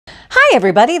Hi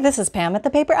everybody, this is Pam at the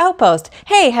Paper Outpost.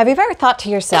 Hey, have you ever thought to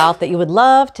yourself that you would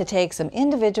love to take some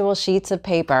individual sheets of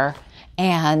paper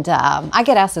and I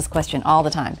get asked this question all the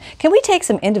time. Can we take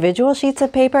some individual sheets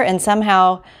of paper and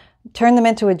somehow turn them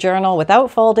into a journal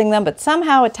without folding them, but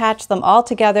somehow attach them all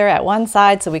together at one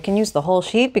side so we can use the whole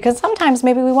sheet? Because sometimes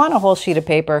maybe we want a whole sheet of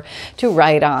paper to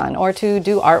write on or to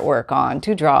do artwork on,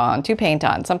 to draw on, to paint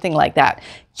on, something like that.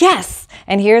 Yes,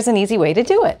 and here's an easy way to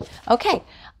do it. Okay.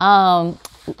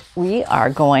 We are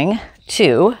going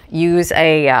to use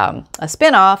a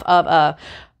spin-off of a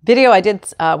video I did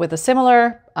with a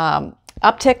similar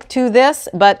uptick to this,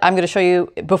 but I'm going to show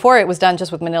you, before it was done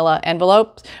just with manila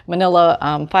envelopes,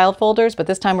 manila file folders, but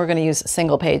this time we're going to use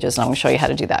single pages, and I'm going to show you how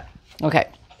to do that. Okay.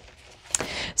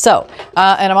 So,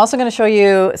 and I'm also going to show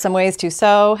you some ways to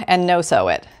sew and no sew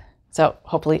it. So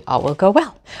hopefully all will go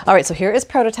well. All right, so here is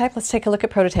prototype. Let's take a look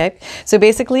at prototype. So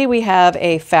basically we have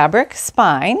a fabric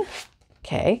spine.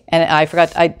 Okay, and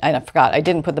I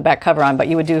didn't put the back cover on, but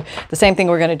you would do the same thing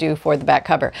we're going to do for the back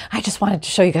cover. I just wanted to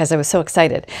show you guys, I was so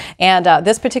excited. And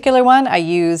this particular one, I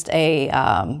used a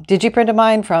digiprint of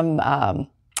mine from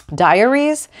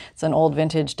Diaries. It's an old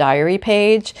vintage diary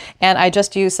page. And I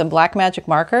just used some black magic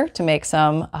marker to make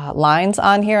some lines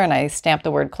on here, and I stamped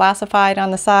the word classified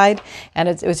on the side. And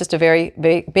it was just a very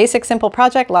basic, simple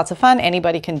project, lots of fun.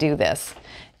 Anybody can do this.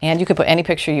 And you could put any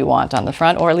picture you want on the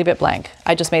front or leave it blank.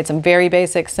 I just made some very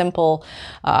basic, simple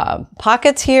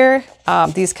pockets here.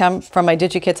 These come from my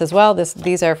DigiKits as well.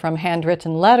 These are from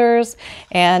handwritten letters.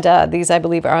 And these, I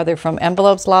believe, are either from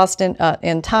envelopes lost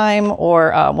in time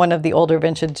or one of the older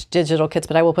vintage digital kits.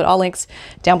 But I will put all links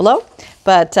down below.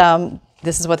 But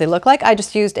this is what they look like. I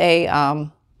just used a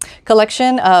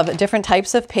collection of different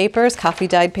types of papers, coffee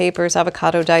dyed papers,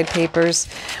 avocado dyed papers,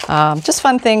 just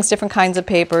fun things, different kinds of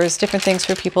papers, different things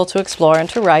for people to explore and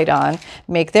to write on,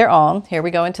 make their own. Here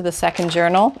we go into the second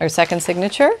journal or second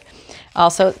signature.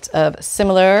 Also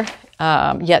similar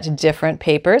yet different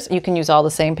papers. You can use all the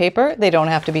same paper. They don't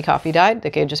have to be coffee dyed. They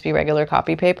could just be regular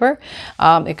copy paper.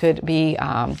 It could be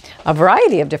a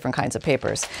variety of different kinds of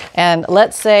papers. And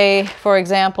let's say, for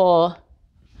example,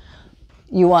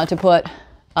 you want to put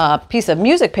a piece of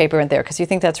music paper in there because you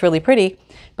think that's really pretty,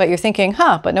 but you're thinking,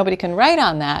 but nobody can write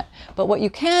on that. But what you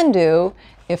can do,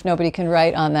 if nobody can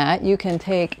write on that, you can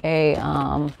take a,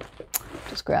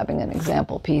 just grabbing an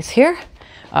example piece here.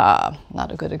 Not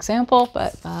a good example,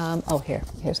 but,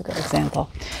 here's a good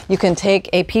example. You can take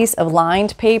a piece of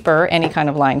lined paper, any kind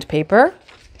of lined paper,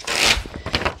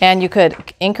 and you could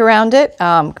ink around it,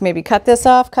 maybe cut this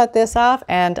off,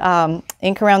 and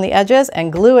ink around the edges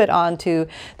and glue it onto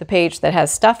the page that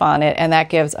has stuff on it, and that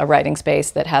gives a writing space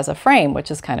that has a frame,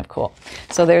 which is kind of cool.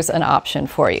 So there's an option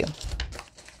for you.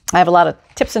 I have a lot of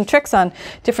tips and tricks on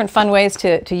different fun ways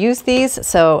to use these,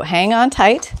 so hang on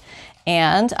tight.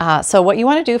 And so what you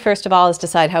want to do, first of all, is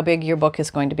decide how big your book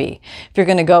is going to be. If you're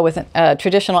going to go with a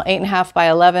traditional 8.5 by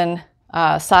 11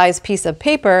 size piece of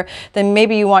paper, then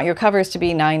maybe you want your covers to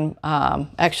be maybe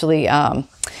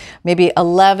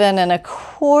 11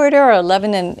 1/4 or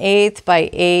 11 1/8 by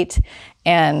 8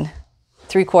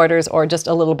 3/4, or just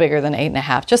a little bigger than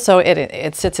 8.5, just so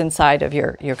it sits inside of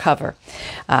your cover.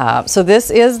 So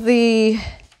this is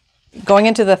going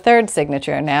into the third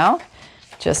signature now,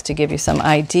 just to give you some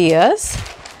ideas.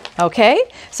 Okay,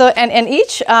 so and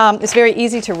each is very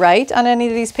easy to write on any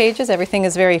of these pages. Everything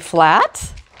is very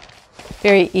flat.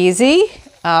 Very easy,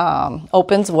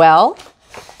 opens well,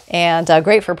 and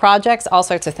great for projects, all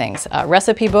sorts of things.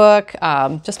 Recipe book,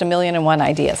 just 1,000,001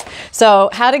 ideas.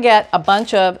 So how to get a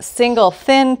bunch of single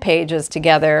thin pages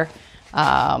together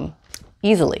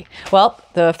easily. Well,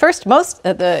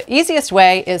 the easiest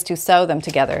way is to sew them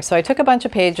together. So I took a bunch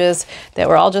of pages that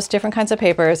were all just different kinds of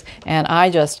papers, and I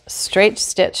just straight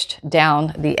stitched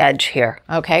down the edge here.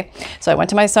 Okay, so I went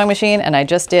to my sewing machine and I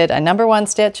just did a number 1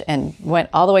 stitch and went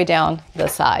all the way down the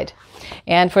side.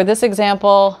 And for this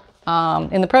example,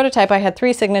 in the prototype I had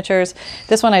 3 signatures.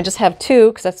 This one I just have 2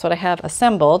 because that's what I have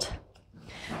assembled.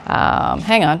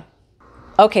 Hang on.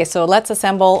 Okay, so let's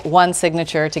assemble 1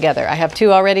 signature together. I have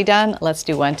 2 already done. Let's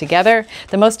do 1 together.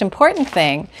 The most important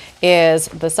thing is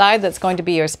the side that's going to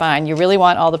be your spine. You really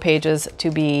want all the pages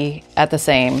to be at the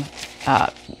same,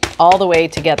 all the way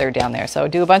together down there. So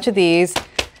do a bunch of these,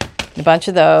 a bunch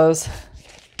of those,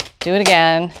 do it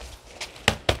again,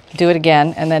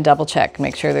 and then double check.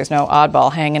 Make sure there's no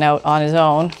oddball hanging out on his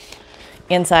own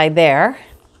inside there.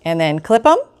 And then clip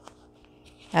them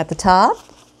at the top.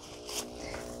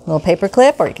 Little paper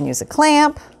clip, or you can use a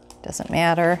clamp, doesn't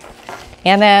matter.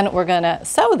 And then we're gonna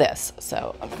sew this.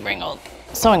 So I'm gonna bring old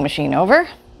sewing machine over.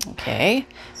 Okay,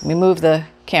 let me move the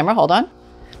camera, hold on.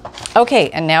 Okay,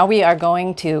 and now we are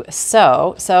going to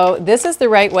sew. So this is the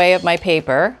right way of my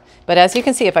paper, but as you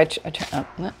can see, if I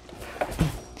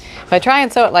try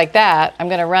and sew it like that, I'm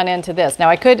going to run into this. Now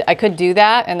I could do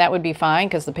that, and that would be fine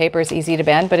because the paper is easy to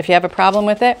bend, but if you have a problem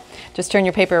with it, just turn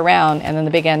your paper around and then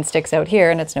the big end sticks out here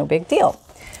and it's no big deal.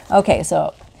 Okay,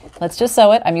 so let's just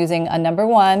sew it. I'm using a number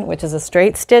 1, which is a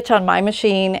straight stitch on my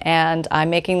machine, and I'm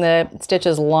making the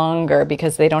stitches longer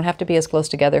because they don't have to be as close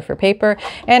together for paper,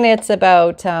 and it's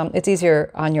about, it's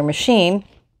easier on your machine.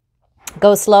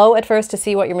 Go slow at first to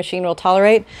see what your machine will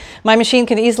tolerate. My machine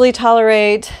can easily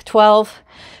tolerate 12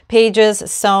 pages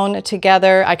sewn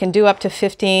together. I can do up to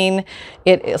 15.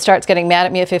 It starts getting mad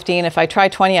at me at 15. If I try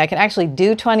 20, I can actually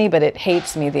do 20, but it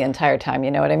hates me the entire time.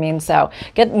 You know what I mean? So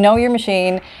know your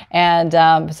machine, and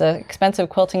it's an expensive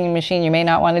quilting machine. You may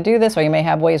not want to do this, or you may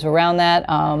have ways around that.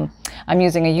 I'm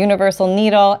using a universal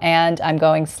needle, and I'm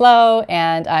going slow,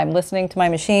 and I'm listening to my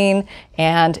machine,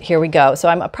 and here we go. So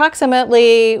I'm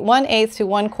approximately 1/8 to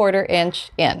 1/4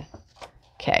 inch in.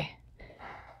 Okay.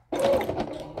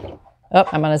 Oh,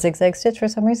 I'm on a zigzag stitch for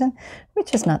some reason,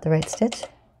 which is not the right stitch.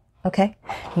 Okay,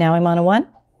 now I'm on a 1.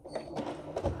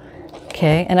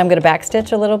 Okay, and I'm going to back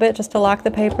stitch a little bit just to lock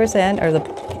the papers in, or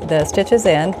the stitches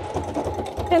in.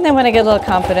 And then when I get a little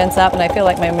confidence up and I feel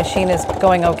like my machine is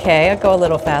going okay, I'll go a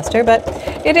little faster. But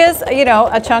it is, you know,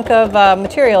 a chunk of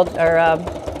material or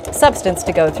substance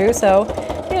to go through. So,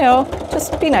 you know,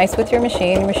 just be nice with your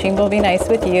machine. Your machine will be nice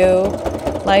with you.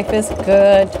 Life is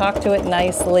good. Talk to it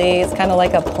nicely. It's kind of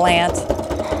like a plant.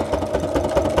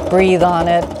 Breathe on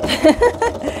it.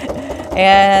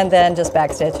 And then just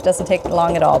backstitch. It doesn't take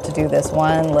long at all to do this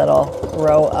one little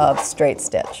row of straight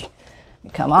stitch.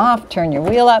 You come off, turn your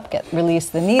wheel up, release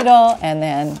the needle, and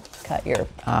then cut your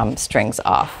strings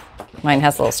off. Mine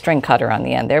has a little string cutter on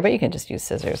the end there, but you can just use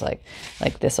scissors like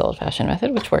this old-fashioned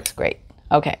method, which works great.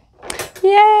 Okay.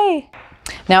 Yay!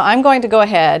 Now I'm going to go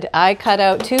ahead. I cut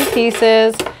out 2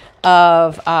 pieces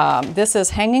of, this is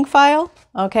hanging file,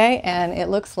 okay? And it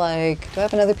looks like, do I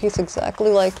have another piece exactly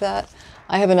like that?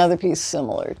 I have another piece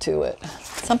similar to it.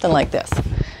 Something like this.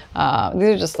 These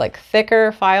are just like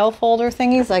thicker file folder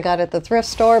thingies I got at the thrift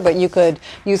store, but you could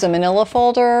use a manila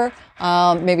folder,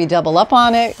 maybe double up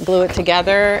on it, glue it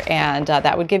together, and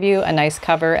that would give you a nice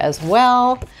cover as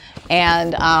well.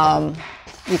 And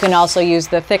you can also use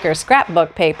the thicker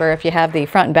scrapbook paper if you have the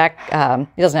front and back.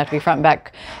 It doesn't have to be front and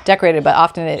back decorated, but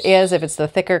often it is if it's the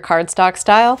thicker cardstock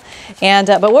style. And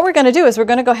but what we're going to do is we're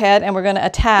going to go ahead and we're going to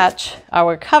attach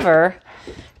our cover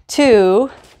to,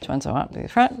 which ones I want? The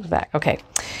front, the back. Okay.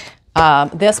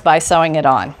 This by sewing it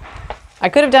on. I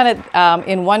could have done it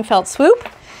in one felt swoop,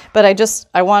 but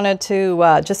I wanted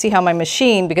to just see how my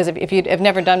machine, because if you have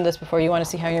never done this before, you want to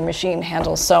see how your machine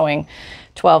handles sewing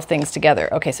 12 things together.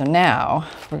 Okay, so now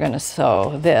we're going to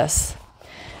sew this.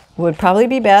 Would probably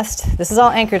be best. This is all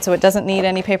anchored, so it doesn't need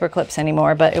any paper clips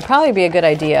anymore, but it would probably be a good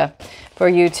idea for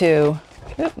you to,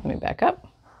 let me back up.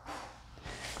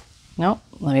 No,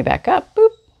 let me back up.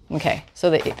 Boop. Okay, so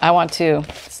that I want to,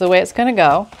 this is the way it's going to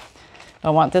go. I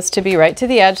want this to be right to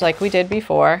the edge like we did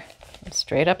before.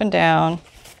 Straight up and down.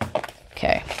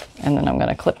 Okay, and then I'm going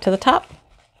to clip to the top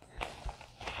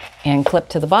and clip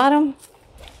to the bottom.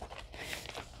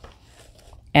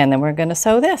 And then we're going to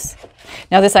sew this.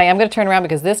 Now this I am going to turn around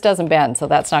because this doesn't bend, so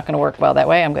that's not going to work well that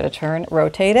way. I'm going to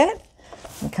rotate it,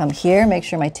 and come here, make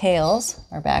sure my tails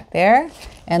are back there.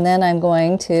 And then I'm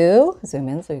going to zoom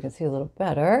in so you can see a little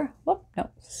better. Whoop, no,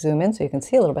 zoom in so you can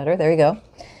see a little better. There you go.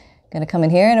 Going to come in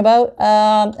here and about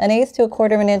 1/8 to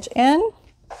 1/4 inch in.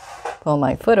 Pull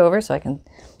my foot over so I can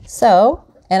sew.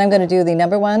 And I'm going to do the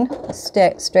number 1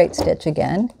 straight stitch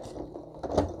again.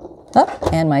 Oh,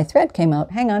 and my thread came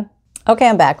out. Hang on. Okay,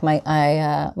 I'm back.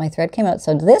 My thread came out.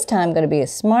 So this time I'm going to be a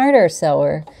smarter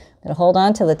sewer. I'm going to hold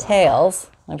on to the tails.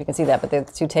 I don't know if you can see that, but the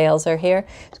 2 tails are here.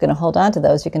 Just going to hold on to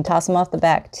those. You can toss them off the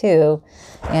back too.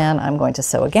 And I'm going to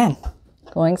sew again.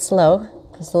 Going slow,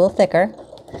 just a little thicker.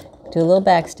 Do a little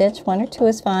back stitch. 1 or 2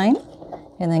 is fine.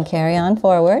 And then carry on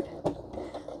forward.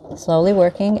 Slowly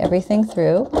working everything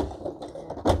through.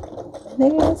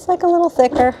 Maybe it's like a little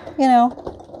thicker, you know.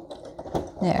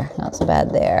 There, not so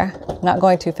bad there. Not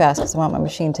going too fast because I want my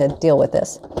machine to deal with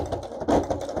this.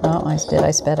 Oh, I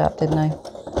sped up, didn't I?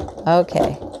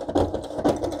 Okay.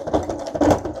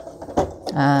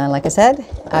 Like I said,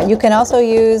 you can also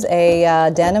use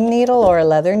a denim needle or a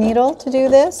leather needle to do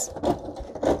this.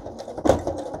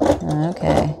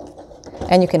 Okay.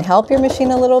 And you can help your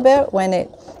machine a little bit when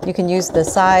you can use the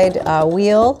side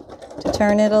wheel to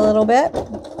turn it a little bit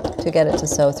to get it to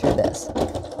sew through this.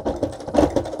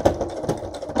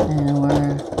 And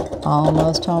we're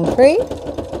almost home free.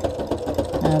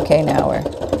 Okay, now we're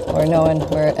We're knowing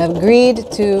we're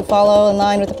agreed to follow in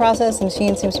line with the process. The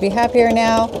machine seems to be happier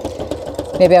now.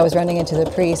 Maybe I was running into the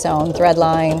pre-sewn thread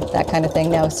line, that kind of thing.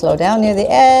 Now slow down near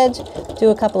the edge, do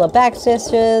a couple of back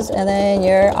stitches, and then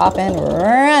you're off and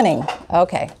running.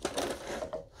 Okay.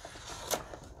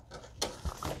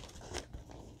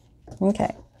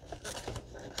 Okay.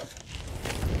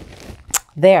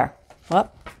 There.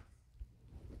 Whoop.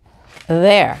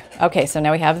 There. Okay, so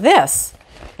now we have this.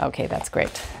 Okay, that's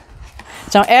great.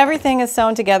 So everything is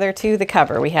sewn together to the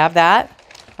cover. We have that.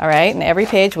 All right, and every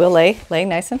page will lay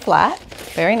nice and flat.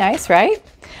 Very nice, right?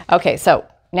 Okay, so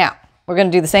now we're going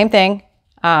to do the same thing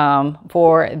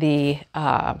for the,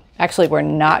 actually we're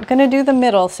not going to do the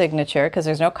middle signature because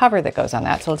there's no cover that goes on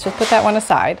that. So let's just put that one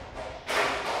aside.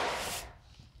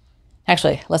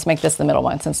 Actually, let's make this the middle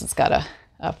one since it's got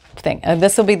a thing. And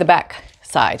this will be the back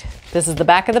side. This is the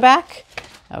back of the back.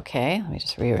 Okay, let me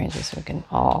just rearrange this so we can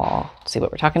all see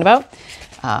what we're talking about.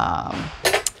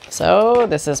 So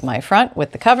this is my front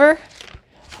with the cover.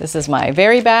 This is my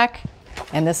very back,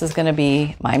 and this is going to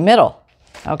be my middle.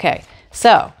 Okay,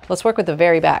 so let's work with the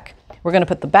very back. We're going to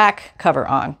put the back cover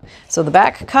on. So the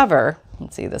back cover,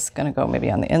 let's see, this is going to go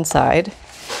maybe on the inside,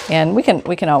 and we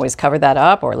can always cover that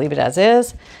up or leave it as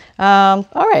is. All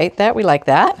right, we like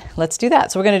that. Let's do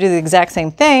that. So we're going to do the exact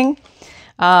same thing.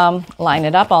 Line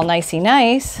it up all nicey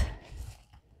nice,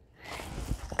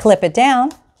 clip it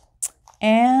down,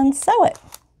 and sew it.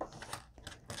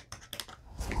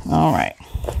 All right.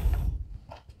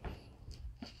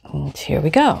 And here we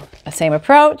go. The same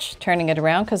approach, turning it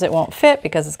around because it won't fit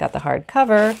because it's got the hard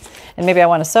cover. And maybe I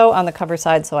want to sew on the cover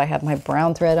side, so I have my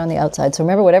brown thread on the outside. So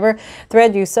remember, whatever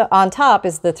thread you sew on top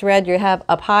is the thread you have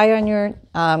up high on your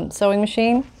sewing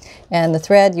machine. And the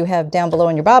thread you have down below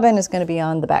in your bobbin is going to be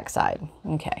on the back side.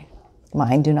 Okay.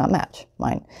 Mine do not match.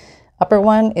 Mine upper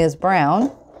one is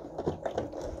brown.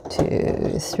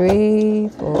 2, 3,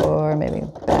 4, maybe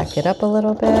back it up a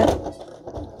little bit.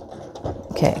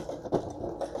 Okay.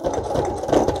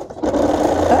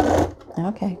 Oh,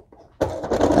 okay.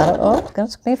 Oh, it's going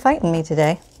to be fighting me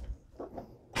today.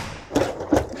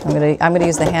 I'm gonna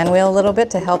use the hand wheel a little bit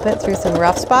to help it through some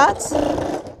rough spots.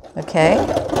 Okay.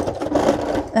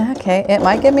 Okay, it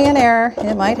might give me an error.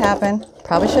 It might happen.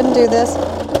 Probably shouldn't do this.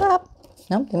 Oh,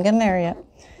 nope, didn't get an error yet.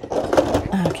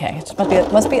 Okay,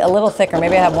 it must be a little thicker.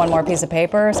 Maybe I have one more piece of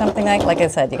paper or something like I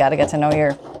said, you got to get to know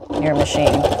your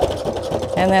machine.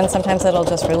 And then sometimes it'll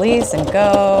just release and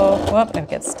go. Whoop, if it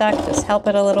gets stuck, just help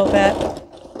it a little bit.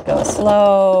 Go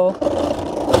slow.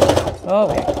 Oh,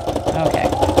 okay.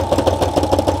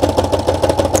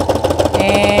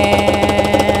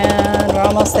 And we're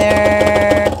almost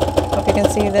there. Hope you can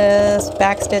see this.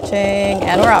 Back stitching,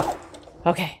 and we're off.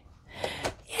 Okay.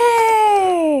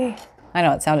 Yay! I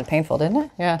know it sounded painful, didn't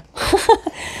it? Yeah.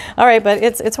 All right, but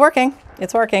it's working.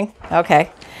 It's working. Okay.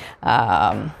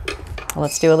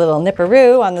 Let's do a little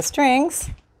nipperoo on the strings.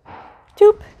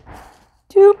 Doop,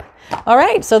 doop. All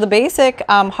right, so the basic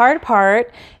hard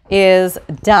part is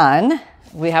done.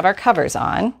 We have our covers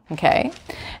on, okay?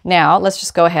 Now, let's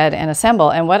just go ahead and assemble.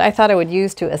 And what I thought I would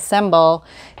use to assemble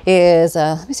is,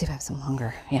 let me see if I have some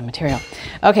longer material.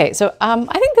 Okay, so I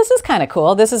think this is kind of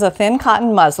cool. This is a thin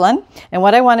cotton muslin. And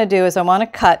what I want to do is I want to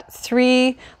cut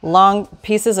 3 long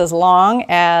pieces as long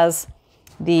as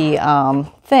the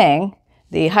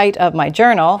the height of my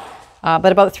journal,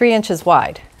 but about 3 inches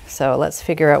wide. So let's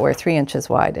figure out where 3 inches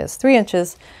wide is. 3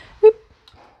 inches. Whoop,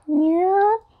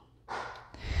 yeah.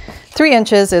 3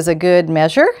 inches is a good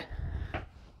measure.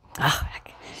 Oh, I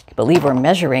can't believe we're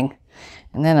measuring.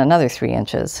 And then another 3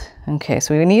 inches. Okay,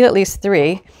 so we need at least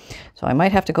 3. So I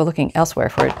might have to go looking elsewhere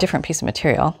for a different piece of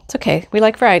material. It's okay. We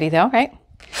like variety though, right?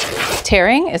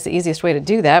 Tearing is the easiest way to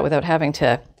do that without having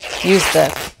to use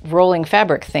the rolling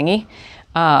fabric thingy.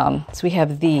 So we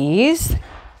have these.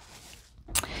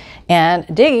 And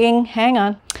digging, hang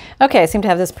on. Okay, I seem to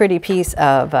have this pretty piece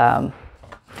of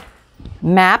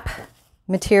map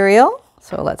material.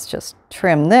 So let's just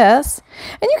trim this.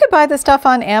 And you could buy this stuff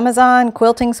on Amazon,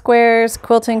 quilting squares,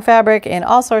 quilting fabric in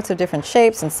all sorts of different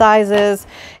shapes and sizes.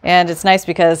 And it's nice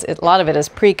because a lot of it is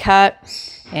pre-cut.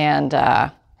 And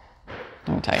let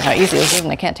me tell you how easy this is,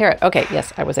 and I can't tear it. Okay,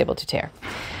 yes, I was able to tear.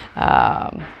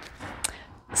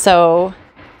 So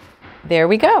there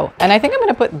we go. And I think I'm going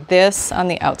to put this on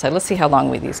the outside. Let's see how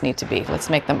long these need to be.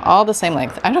 Let's make them all the same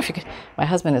length. I don't know if you could, my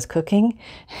husband is cooking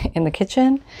in the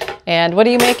kitchen. And what are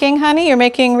you making, honey? You're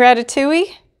making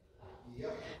ratatouille?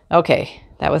 Yep. Okay,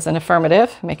 that was an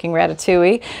affirmative, making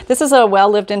ratatouille. This is a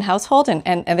well-lived-in household,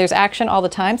 and there's action all the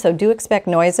time, so do expect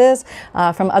noises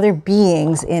from other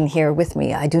beings in here with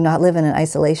me. I do not live in an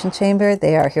isolation chamber.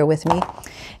 They are here with me,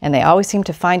 and they always seem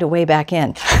to find a way back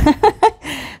in.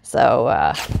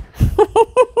 So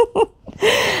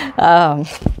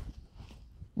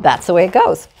that's the way it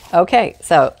goes. Okay,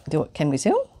 so can we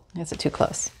zoom? Is it too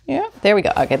close? Yeah, there we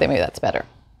go. Okay, maybe that's better.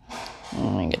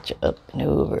 Let me get you up and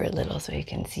over a little so you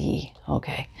can see.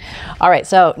 Okay. All right,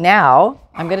 so now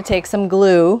I'm going to take some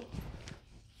glue.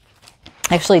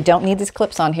 Actually, don't need these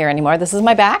clips on here anymore. This is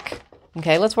my back.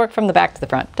 Okay, let's work from the back to the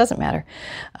front. Doesn't matter.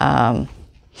 And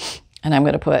I'm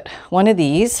going to put one of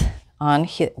these on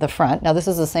the front. Now, this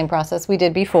is the same process we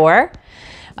did before.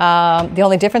 The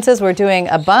only difference is we're doing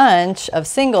a bunch of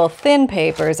single thin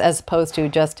papers as opposed to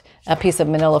just a piece of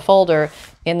manila folder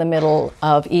in the middle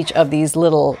of each of these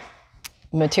little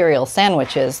material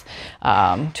sandwiches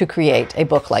to create a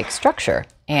book-like structure.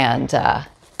 And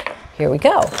here we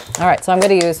go. All right, so I'm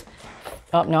going to use,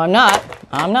 oh, no, I'm not.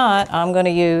 I'm going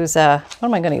to use, what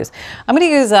am I going to use? I'm going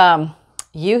to use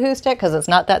Yoo-hoo stick because it's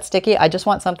not that sticky. I just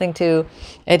want something to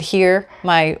adhere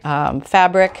my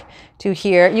fabric to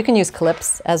here. You can use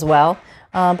clips as well,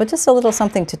 but just a little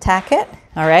something to tack it.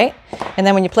 All right. And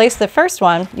then when you place the first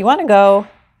one, you want to go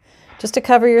just to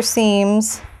cover your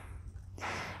seams,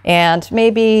 and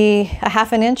maybe a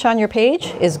 1/2 inch on your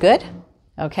page is good.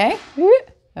 Okay.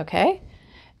 Okay.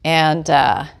 And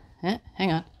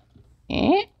hang on.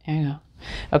 There you go.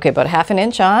 Okay, about 1/2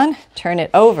 inch on, turn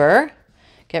it over,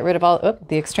 get rid of all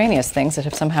the extraneous things that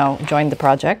have somehow joined the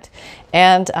project,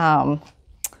 and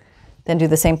then do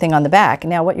the same thing on the back.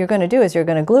 Now what you're going to do is you're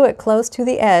going to glue it close to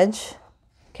the edge,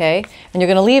 okay, and you're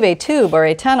going to leave a tube or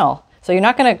a tunnel. So you're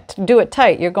not going to do it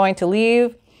tight. You're going to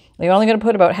leave, you're only going to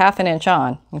put about 1/2 inch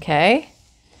on, okay?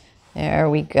 There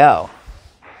we go.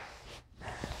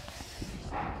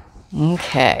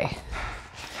 Okay.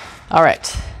 All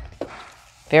right.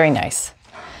 Very nice.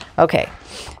 Okay,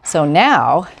 so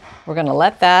now we're going to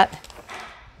let that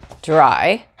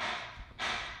dry.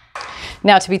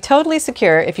 Now, to be totally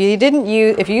secure, if you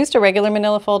used a regular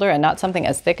manila folder and not something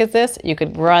as thick as this, you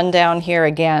could run down here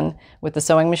again with the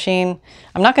sewing machine.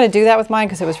 I'm not going to do that with mine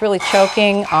because it was really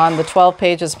choking on the 12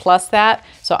 pages plus that.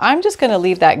 So I'm just going to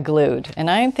leave that glued, and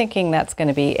I'm thinking that's going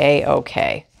to be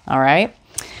a-okay. All right.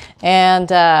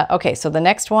 And okay, so the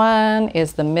next one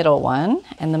is the middle one,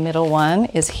 and the middle one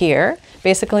is here.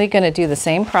 Basically going to do the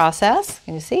same process.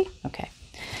 Can you see? Okay.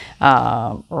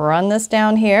 Run this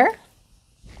down here.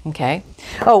 Okay.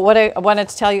 Oh, what I wanted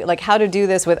to tell you, like how to do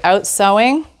this without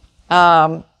sewing.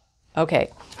 Okay.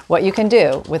 What you can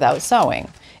do without sewing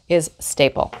is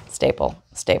staple, staple,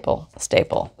 staple,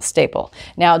 staple, staple.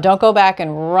 Now, don't go back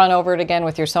and run over it again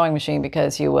with your sewing machine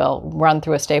because you will run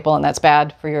through a staple, and that's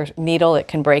bad for your needle. It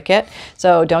can break it.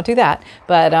 So don't do that.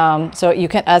 But so you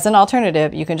can, as an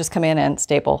alternative, you can just come in and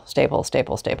staple, staple,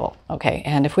 staple, staple. Okay.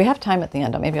 And if we have time at the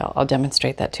end, maybe I'll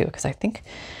demonstrate that too, because I think,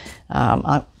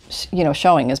 you know,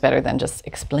 showing is better than just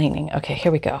explaining. Okay,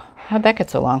 here we go. How'd that get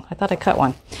so long? I thought I cut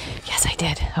one. Yes, I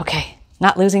did. Okay.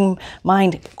 Not losing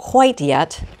mind quite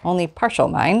yet, only partial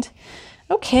mind.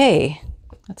 Okay,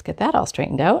 let's get that all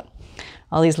straightened out.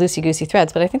 All these loosey-goosey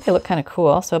threads, but I think they look kind of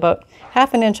cool. So about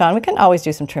 1/2 inch on. We can always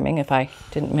do some trimming if I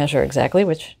didn't measure exactly,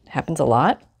 which happens a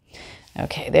lot.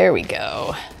 Okay, there we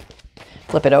go.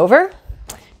 Flip it over.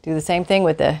 Do the same thing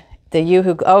with the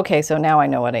Yoo-hoo. Okay, so now I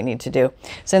know what I need to do.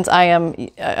 Since I am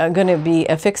going to be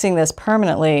affixing this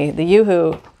permanently, the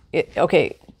Yoo-hoo,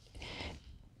 okay,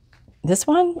 this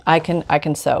one I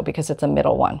can sew because it's a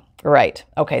middle one. Right.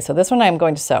 Okay, so this one I'm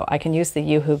going to sew. I can use the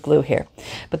Yoo-hoo glue here.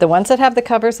 But the ones that have the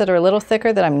covers that are a little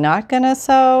thicker that I'm not going to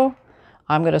sew,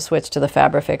 I'm going to switch to the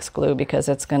Fabrifix glue because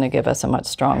it's going to give us a much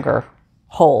stronger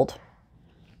hold.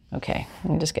 Okay,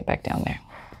 let me just get back down there.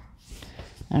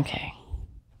 Okay.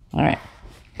 All right.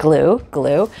 Glue,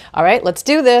 glue. All right, let's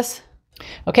do this.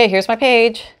 Okay, here's my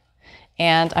page.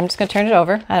 And I'm just going to turn it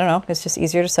over. I don't know, it's just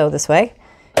easier to sew this way.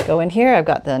 Go in here, I've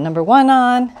got the number 1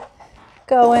 on,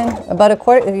 go in, about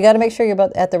 1/4, you got to make sure you're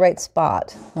about at the right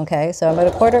spot, okay? So I'm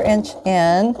about 1/4 inch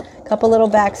in, a couple little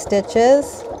back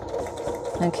stitches,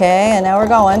 okay, and now we're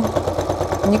going.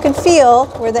 And you can feel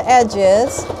where the edge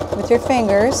is with your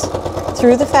fingers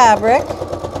through the fabric.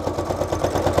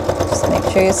 Just make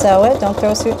sure you sew it, don't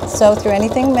sew through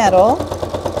anything metal.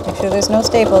 Make sure there's no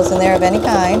staples in there of any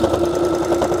kind.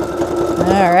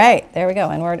 All right, there we go,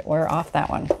 and we're off that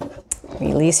one.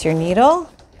 Release your needle,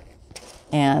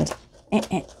 and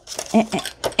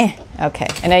okay.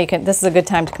 And now you can. This is a good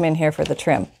time to come in here for the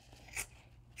trim.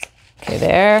 Okay,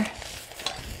 there.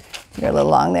 You're a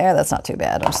little long there. That's not too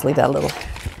bad. I'll just leave that a little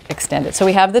extended. So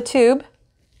we have the tube.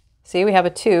 See, we have a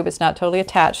tube. It's not totally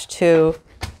attached to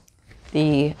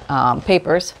the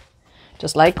papers,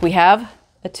 just like we have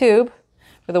a tube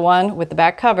for the one with the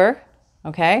back cover.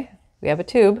 Okay, we have a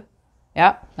tube.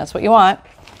 Yeah, that's what you want.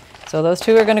 So those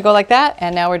two are going to go like that.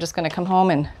 And now we're just going to come home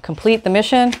and complete the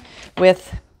mission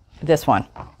with this one.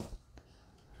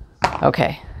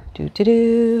 Okay.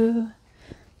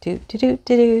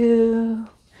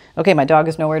 Okay, my dog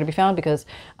is nowhere to be found because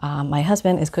my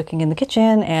husband is cooking in the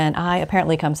kitchen and I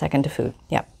apparently come second to food.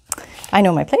 Yep, I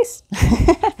know my place.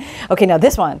 Okay, now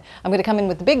this one, I'm going to come in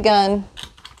with the big gun.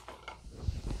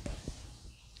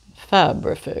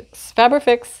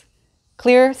 Fabrifix,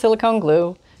 clear silicone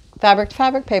glue. Fabric to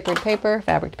fabric, paper to paper,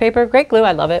 fabric to paper. Great glue,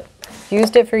 I love it.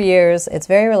 Used it for years. It's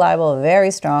very reliable,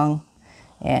 very strong,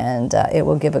 and it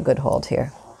will give a good hold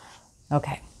here.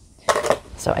 Okay.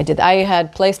 So I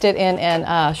had placed it in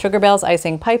an Sugar Bells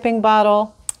icing piping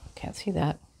bottle. Can't see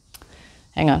that.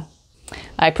 Hang on.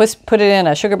 I put it in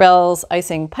a Sugar Bells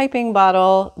icing piping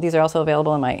bottle. These are also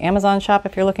available in my Amazon shop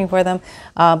if you're looking for them.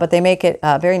 But they make it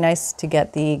very nice to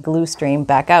get the glue stream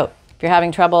back out. If you're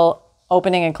having trouble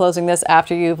opening and closing this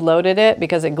after you've loaded it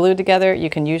because it glued together, you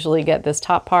can usually get this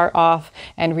top part off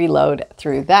and reload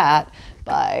through that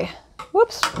by,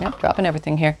 whoops, yep, dropping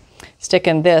everything here.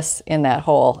 Sticking this in that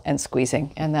hole and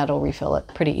squeezing, and that'll refill it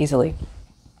pretty easily.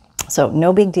 So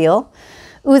no big deal.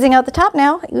 Oozing out the top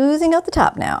now, oozing out the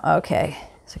top now. Okay,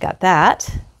 so got that.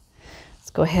 Let's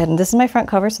go ahead, and this is my front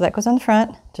cover, so that goes on the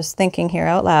front. Just thinking here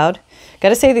out loud. Got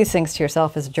to say these things to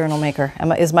yourself as a journal maker.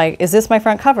 Is this my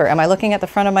front cover? Am I looking at the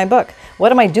front of my book?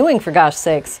 What am I doing, for gosh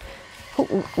sakes?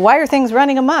 Why are things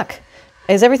running amok?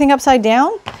 Is everything upside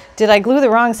down? Did I glue the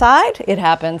wrong side? It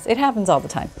happens. It happens all the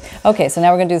time. Okay, so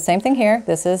now we're going to do the same thing here.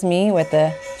 This is me with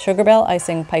the Sugar Bell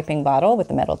icing piping bottle with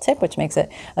the metal tip, which makes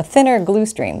it a thinner glue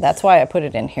stream. That's why I put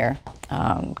it in here,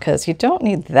 because you don't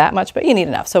need that much, but you need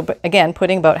enough. So again,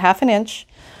 putting about 1/2 inch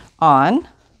on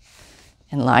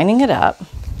and lining it up.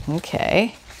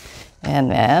 Okay, and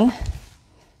then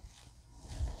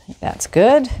that's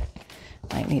good.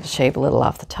 Might need to shave a little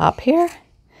off the top here.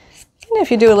 And if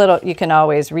you do a little, you can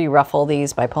always re-ruffle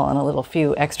these by pulling a little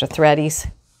few extra threadies.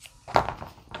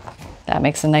 That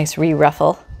makes a nice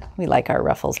re-ruffle. We like our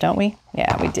ruffles, don't we?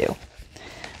 Yeah, we do.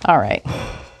 All right.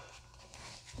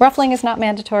 Ruffling is not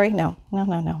mandatory. No.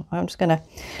 I'm just gonna,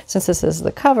 since this is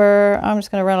the cover, I'm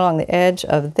just gonna run along the edge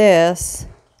of this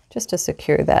just to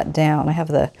secure that down. I have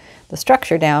the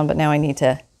structure down, but now I need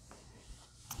to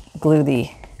glue the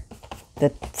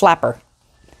flapper.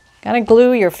 Gotta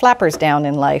glue your flappers down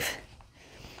in life.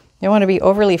 You don't want to be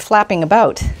overly flapping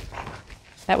about.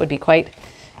 That would be quite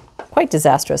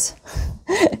disastrous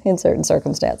in certain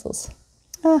circumstances.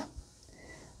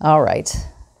 All right.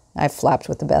 I've flapped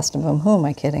with the best of them. Who am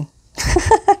I kidding?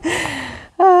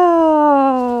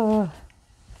 Oh.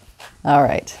 All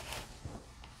right.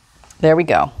 There we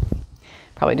go.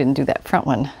 Probably didn't do that front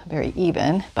one very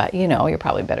even, but you know, you're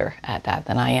probably better at that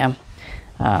than I am.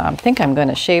 I think I'm going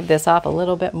to shave this off a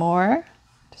little bit more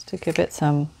just to give it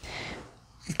some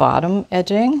bottom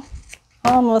edging,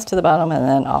 almost to the bottom, and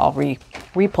then I'll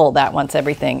re-pull that once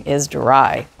everything is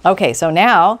dry. Okay, so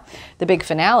now the big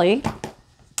finale,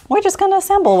 we're just going to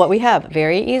assemble what we have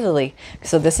very easily.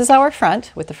 So this is our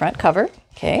front with the front cover.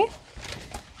 Okay,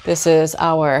 this is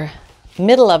our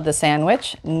middle of the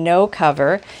sandwich, no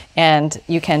cover, and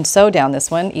you can sew down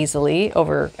this one easily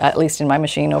over, at least in my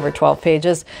machine, over 12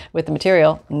 pages with the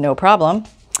material, no problem.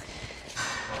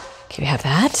 Okay, we have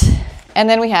that. And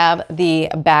then we have the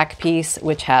back piece,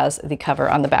 which has the cover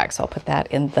on the back. So I'll put that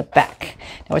in the back.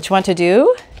 Now what you want to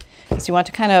do is you want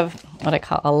to kind of, what I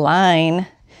call, align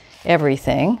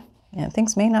everything. And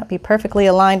things may not be perfectly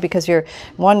aligned because your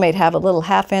one may have a little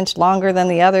 1/2 inch longer than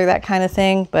the other, that kind of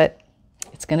thing, but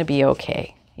it's going to be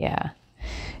okay. Yeah.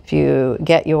 If you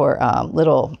get your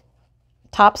little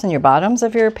tops and your bottoms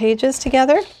of your pages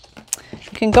together,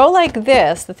 you can go like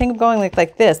this. The thing of going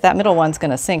like this, that middle one's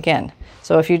going to sink in.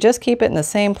 So if you just keep it in the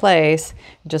same place,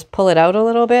 just pull it out a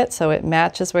little bit so it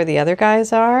matches where the other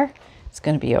guys are, it's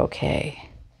going to be okay.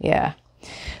 Yeah.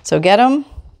 So get them.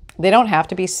 They don't have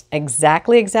to be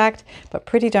exactly exact, but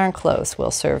pretty darn close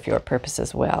will serve your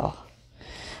purposes well.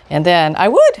 And then I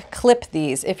would clip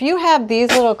these. If you have these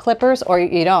little clippers, or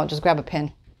you don't, just grab a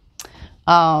pin.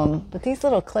 But these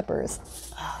little clippers,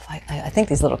 oh, I think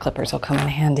these little clippers will come in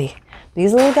handy.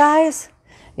 These little guys,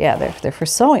 yeah, they're for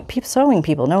sewing. Sewing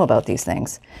people know about these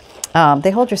things.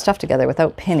 They hold your stuff together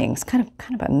without pinning. It's kind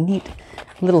of a neat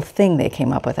little thing they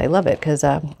came up with. I love it because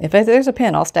if there's a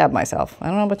pin, I'll stab myself. I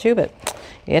don't know about you, but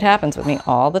it happens with me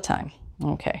all the time.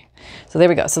 Okay, so there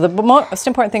we go. So the most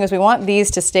important thing is we want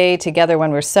these to stay together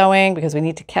when we're sewing because we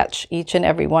need to catch each and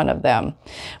every one of them.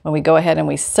 When we go ahead and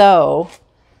we sew,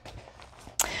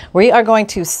 we are going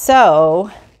to sew.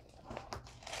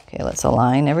 Okay, let's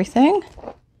align everything.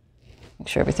 Make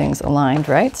sure everything's aligned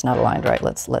right. It's not aligned right.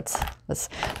 Let's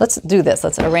do this.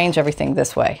 Let's arrange everything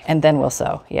this way, and then we'll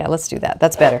sew. Yeah, let's do that.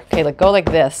 That's better. Okay, go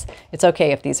like this. It's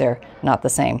okay if these are not the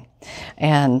same.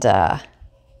 And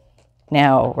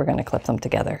now we're going to clip them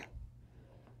together.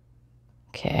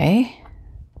 Okay.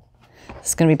 This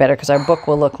is going to be better because our book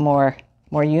will look more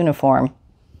uniform.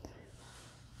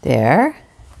 There.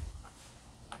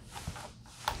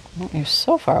 Oh, you're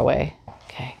so far away.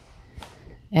 Okay.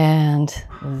 And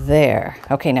there.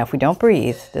 Okay, now if we don't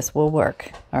breathe, this will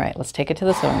work. All right, let's take it to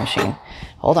the sewing machine.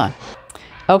 Hold on.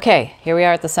 Okay, here we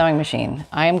are at the sewing machine.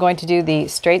 I am going to do the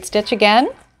straight stitch again.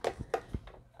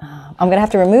 I'm going to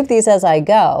have to remove these as I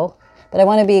go, but I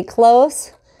want to be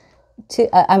close to,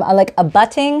 I'm like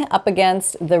abutting up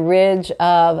against the ridge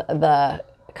of the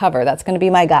cover. That's going to be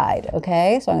my guide,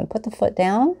 okay? So I'm going to put the foot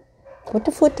down, put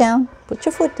the foot down, put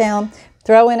your foot down,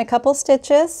 throw in a couple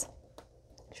stitches.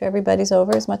 Make sure everybody's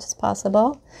over as much as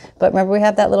possible. But remember, we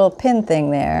have that little pin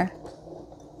thing there.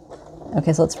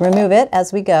 Okay, so let's remove it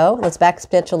as we go. Let's back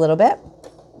stitch a little bit.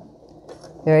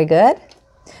 Very good.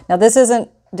 Now this isn't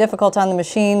difficult on the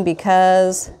machine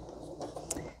because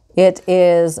it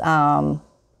is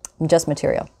just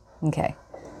material. Okay.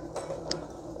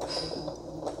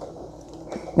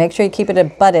 Make sure you keep it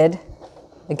abutted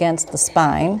against the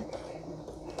spine.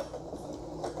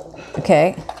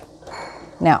 Okay.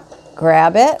 Now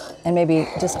grab it and maybe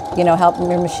just, help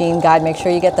your machine guide. Make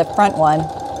sure you get the front one.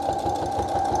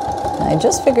 I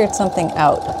just figured something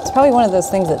out. It's probably one of those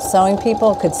things that sewing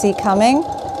people could see coming,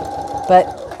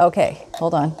 but okay,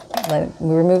 hold on.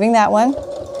 We're removing that one.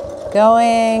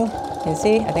 Going, can you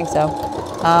see? I think so.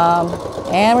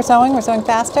 And we're sewing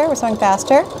faster,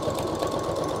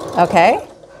 Okay,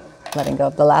 letting go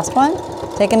of the last one.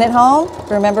 Taking it home,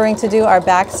 remembering to do our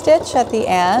back stitch at the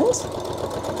end.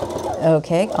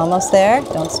 Okay, almost there,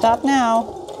 don't stop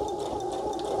now.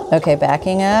 Okay,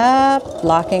 backing up,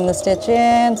 locking the stitch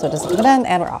in so it doesn't go down,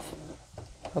 and we're off.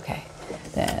 Okay,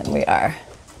 then we're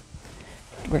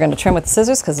going to trim with the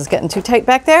scissors because it's getting too tight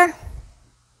back there.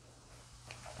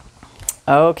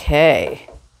 Okay.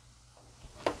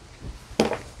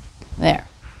 There.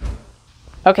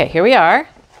 Okay, here we are.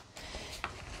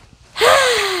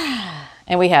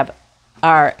 And we have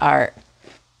our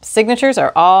signatures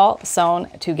are all sewn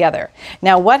together.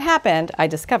 Now what happened, I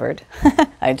discovered,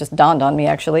 it just dawned on me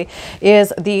actually,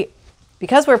 is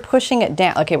because we're pushing it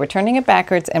down, okay, we're turning it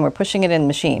backwards and we're pushing it in the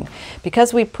machine.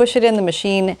 Because we push it in the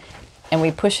machine and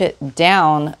we push it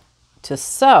down to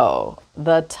sew,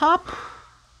 the top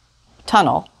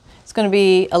tunnel is going to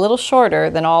be a little shorter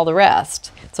than all the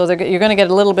rest. So you're going to get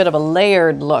a little bit of a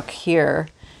layered look here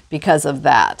because of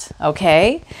that,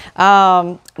 okay?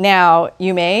 Now,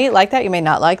 you may like that, you may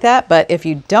not like that, but if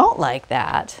you don't like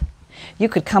that, you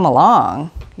could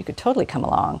totally come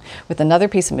along with another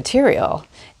piece of material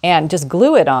and just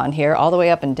glue it on here all the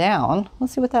way up and down.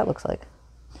 Let's see what that looks like.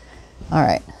 All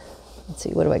right, let's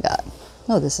see, what do I got?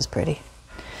 Oh, this is pretty.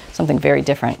 Something very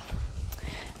different.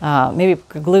 Maybe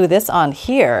glue this on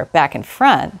here, back and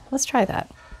front. Let's try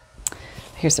that.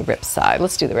 Here's the rip side.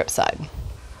 Let's do the rip side.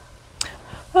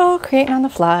 Oh, creating on the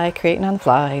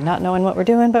fly, not knowing what we're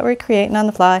doing, but we're creating on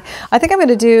the fly. I think I'm going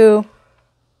to do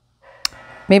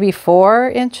maybe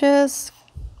 4 inches,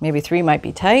 maybe 3 might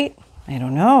be tight. I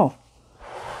don't know.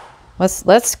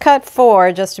 Let's cut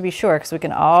 4 just to be sure, because we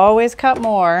can always cut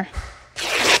more.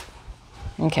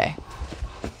 Okay.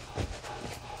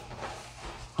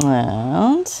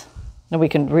 And we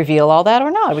can reveal all that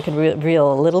or not. We can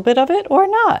reveal a little bit of it or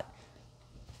not.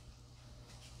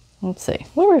 Let's see.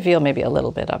 We'll reveal maybe a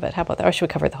little bit of it. How about that? Or should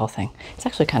we cover the whole thing? It's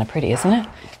actually kind of pretty, isn't it?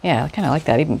 Yeah, I kind of like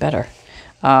that even better.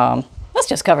 Let's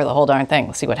just cover the whole darn thing.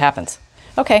 Let's see what happens.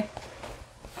 Okay.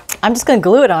 I'm just going to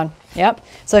glue it on. Yep.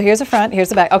 So here's the front, here's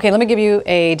the back. Okay, let me give you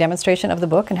a demonstration of the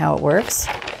book and how it works.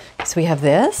 So we have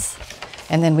this,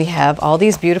 and then we have all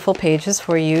these beautiful pages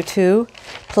for you to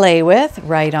play with,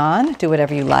 write on, do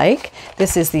whatever you like.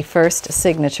 This is the first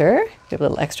signature. We have a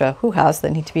little extra hoo-haws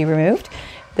that need to be removed.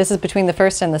 This is between the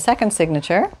first and the second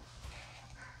signature.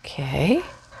 Okay.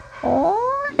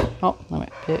 Oh, let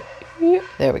me,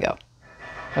 there we go.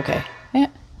 Okay. Yeah.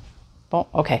 Oh,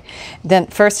 okay. Then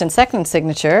first and second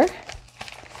signature.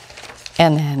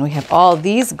 And then we have all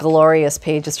these glorious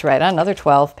pages to write on, another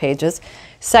 12 pages.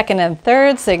 Second and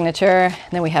third signature.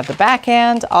 And then we have the back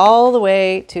end all the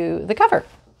way to the cover.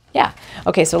 Yeah.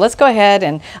 Okay, so let's go ahead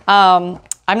and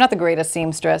I'm not the greatest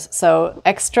seamstress, so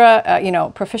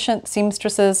proficient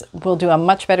seamstresses will do a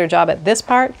much better job at this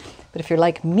part. But if you're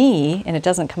like me and it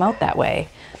doesn't come out that way,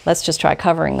 let's just try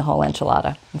covering the whole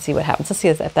enchilada and see what happens. Let's see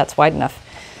if that's wide enough.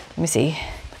 Let me see.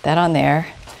 Put that on there.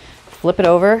 Flip it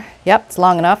over. Yep, it's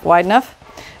long enough, wide enough.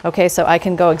 Okay, so I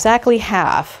can go exactly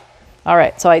half. All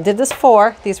right, so I did this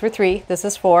 4. These were 3. This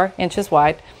is 4 inches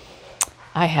wide.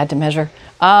 I had to measure.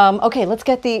 Okay, let's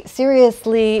get the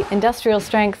seriously industrial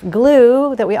strength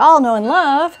glue that we all know and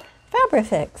love.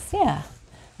 Fabrifix, yeah.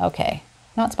 Okay,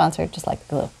 not sponsored, just like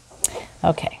the glue.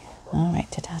 Okay, all right,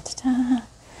 ta-ta-ta-ta.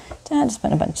 Just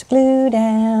put a bunch of glue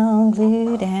down,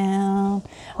 glue down.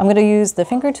 I'm going to use the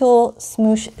finger tool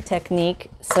smoosh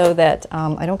technique so that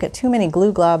I don't get too many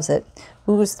glue globs that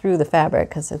ooze through the fabric,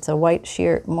 because it's a white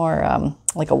sheer, more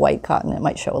like a white cotton. It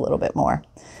might show a little bit more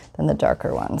than the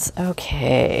darker ones.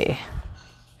 Okay.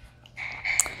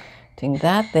 Doing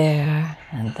that there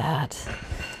and that.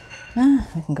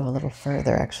 We can go a little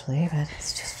further actually, but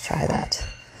let's just try that.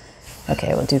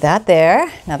 Okay, we'll do that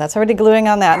there. Now that's already gluing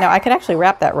on that. Now I could actually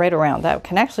wrap that right around. That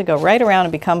can actually go right around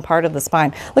and become part of the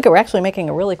spine. Look, we're actually making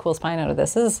a really cool spine out of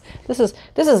this. This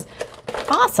is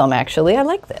awesome, actually. I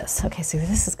like this. Okay, so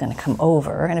this is going to come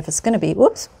over, and if it's going to be,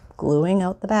 whoops, gluing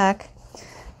out the back.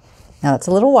 Now it's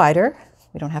a little wider.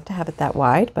 We don't have to have it that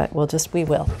wide, but we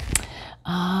will.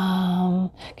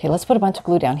 Okay, let's put a bunch of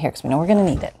glue down here because we know we're going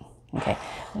to need it. Okay,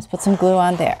 let's put some glue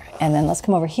on there, and then let's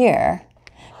come over here.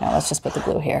 Now let's just put the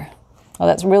glue here. Oh,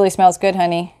 that really smells good,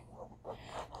 honey.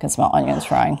 You can smell onions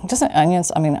frying.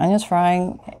 Onions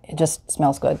frying, it just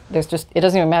smells good. It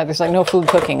doesn't even matter. There's like no food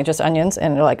cooking. It's just onions,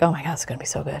 and they're like, oh my God, it's going to be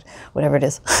so good. Whatever it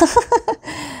is.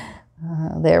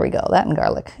 There we go. That and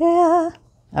garlic. Yeah.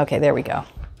 Okay, there we go.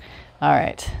 All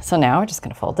right. So now we're just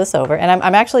going to fold this over, and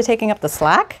I'm actually taking up the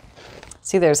slack.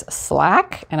 See, there's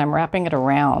slack, and I'm wrapping it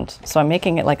around. So I'm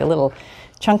making it like a little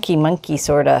chunky monkey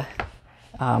sort of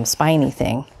spiny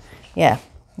thing. Yeah.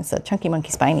 It's a chunky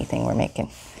monkey spiny thing we're making.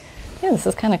 Yeah, this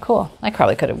is kind of cool. I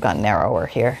probably could have gone narrower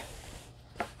here.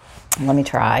 Let me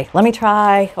try.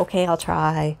 Okay, I'll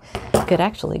try. I could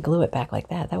actually glue it back like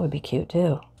that. That would be cute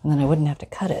too. And then I wouldn't have to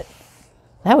cut it.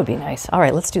 That would be nice. All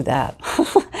right, let's do that.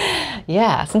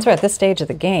 Yeah, since we're at this stage of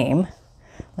the game,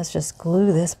 let's just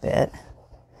glue this bit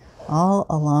all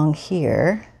along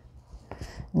here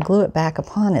and glue it back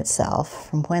upon itself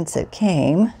from whence it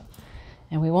came.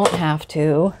 And we won't have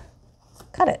to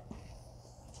cut it.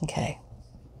 Okay,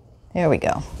 there we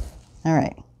go. All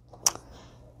right.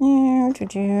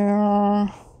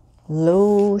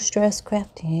 Low stress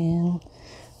crafting.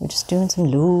 We're just doing some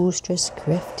low stress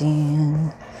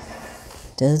crafting.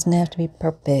 Doesn't have to be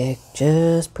perfect,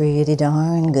 just pretty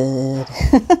darn good.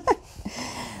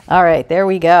 All right, there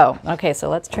we go. Okay, so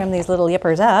let's trim these little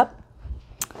yippers up.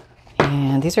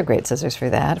 And these are great scissors for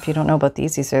that. If you don't know about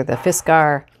these are the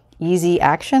Fiskar Easy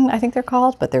Action, I think they're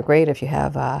called, but they're great if you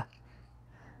have,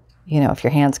 if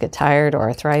your hands get tired or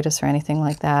arthritis or anything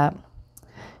like that.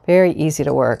 Very easy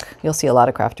to work. You'll see a lot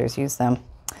of crafters use them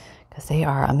because they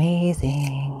are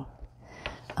amazing.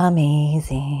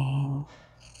 Amazing.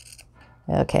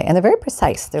 Okay, and they're very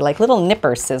precise. They're like little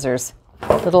nipper scissors,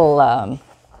 little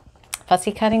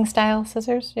fussy cutting style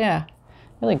scissors. Yeah,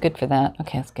 really good for that.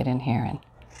 Okay, let's get in here and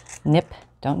nip.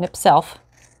 Don't nip self.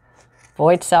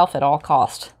 Avoid self at all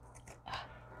cost.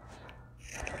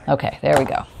 Okay, there we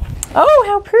go. Oh,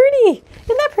 how pretty!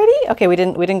 Isn't that pretty? Okay, we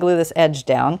didn't glue this edge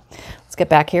down. Let's get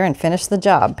back here and finish the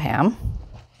job, Pam.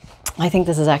 I think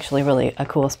this is actually really a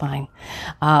cool spine.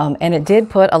 And it did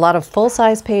put a lot of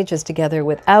full-size pages together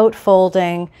without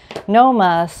folding. No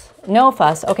muss, no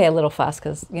fuss. Okay, a little fuss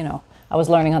because, I was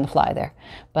learning on the fly there.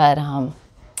 But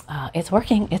it's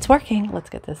working. It's working.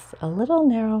 Let's get this a little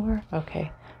narrower.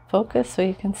 Okay, focus so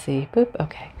you can see. Boop.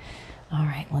 Okay. All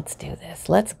right, let's do this.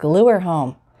 Let's glue her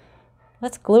home.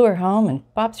 Let's glue her home, and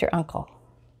Bob's your uncle.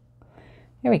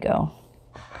 Here we go.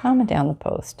 Coming down the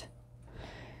post.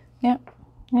 Yep.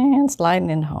 And sliding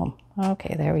in home.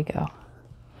 Okay, there we go.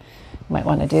 Might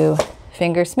want to do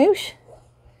finger smoosh.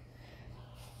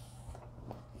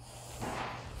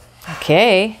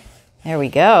 Okay, there we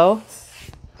go.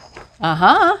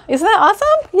 Isn't that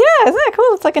awesome? Yeah, isn't that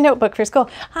cool? It's like a notebook for school.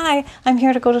 Hi, I'm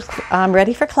here to go to, I'm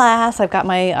ready for class. I've got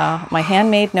my my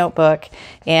handmade notebook.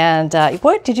 And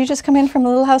what, did you just come in from a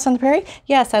little house on the prairie?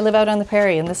 Yes, I live out on the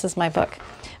prairie, and this is my book.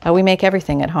 We make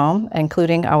everything at home,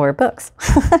 including our books.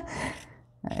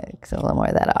 So a little more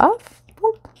of that off.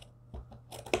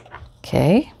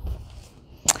 Okay.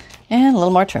 And a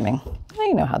little more trimming. Now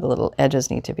you know how the little edges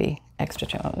need to be extra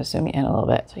trim. I'm going to zoom you in a little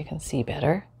bit so you can see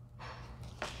better.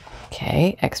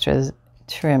 Okay, extra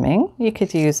trimming. You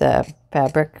could use a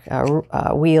fabric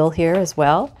wheel here as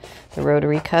well. The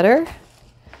rotary cutter.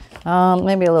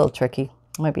 Maybe a little tricky.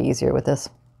 It might be easier with this.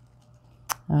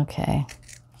 Okay.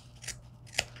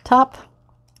 Top.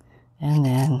 And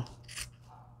then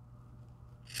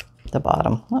the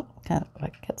bottom. Oh, kind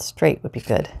of get straight would be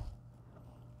good.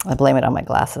 I blame it on my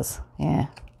glasses. Yeah.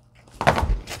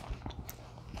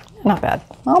 Not bad,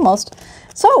 almost.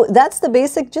 So that's the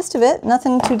basic gist of it,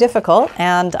 nothing too difficult.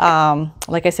 And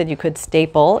like I said, you could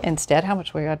staple instead. How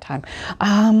much were you out of time?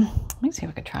 Let me see if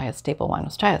I could try a staple one.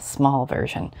 Let's try a small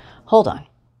version. Hold on.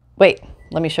 Wait,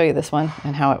 let me show you this one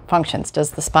and how it functions.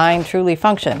 Does the spine truly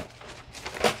function?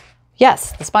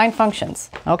 Yes, the spine functions.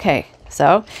 Okay,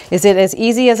 so is it as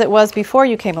easy as it was before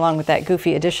you came along with that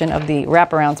goofy edition of the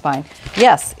wraparound spine?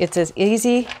 Yes, it's as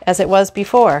easy as it was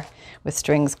before, with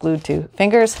strings glued to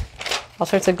fingers, all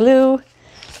sorts of glue.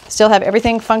 Still have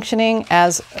everything functioning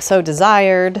as so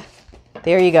desired.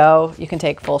 There you go. You can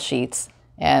take full sheets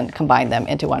and combine them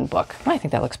into one book. Oh, I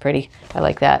think that looks pretty. I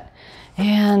like that.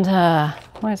 And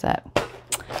what is that?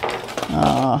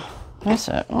 What's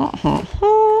it?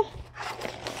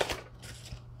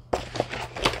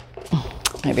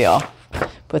 Maybe I'll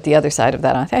put the other side of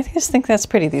that on. I just think that's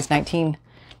pretty, these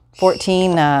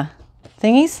 1914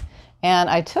 thingies. And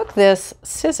I took this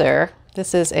scissor.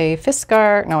 This is a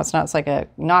Fiskar. No, it's not. It's like a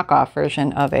knockoff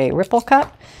version of a ripple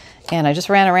cut. And I just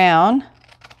ran around.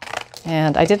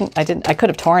 And I could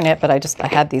have torn it, but I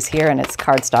had these here and it's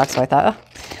cardstock. So I thought, oh,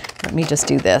 let me just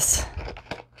do this.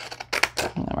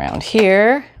 And around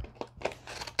here.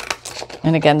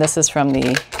 And again, this is from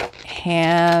the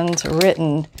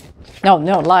handwritten. No,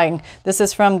 lying. This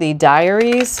is from the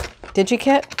Diaries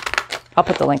DigiKit. I'll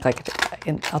put the link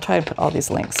I'll try to put all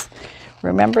these links.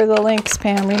 Remember the links,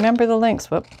 Pam. Remember the links.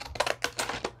 Whoop.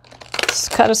 Just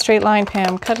cut a straight line,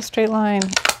 Pam. Cut a straight line.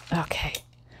 Okay.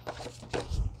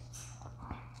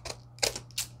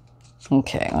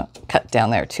 Okay, I won't cut down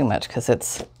there too much because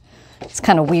it's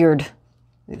kind of weird.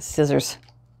 These scissors,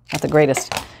 not the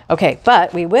greatest. Okay,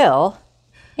 but we will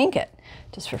ink it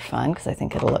just for fun because I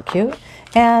think it'll look cute.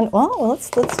 And well, let's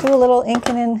do a little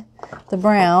inking in the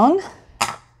brown.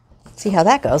 See how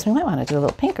that goes. We might want to do a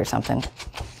little pink or something.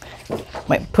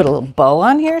 Might put a little bow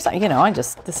on here. So, you know,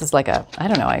 this is like I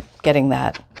don't know, I'm getting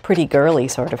that pretty girly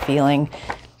sort of feeling.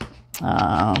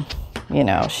 You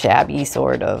know, shabby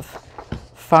sort of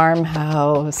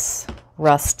farmhouse,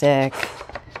 rustic,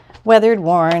 weathered,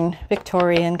 worn,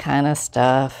 Victorian kind of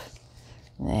stuff.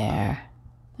 There.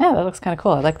 Yeah, that looks kind of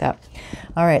cool. I like that.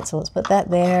 All right, so let's put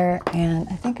that there. And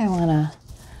I think I want to,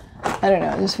 I don't know,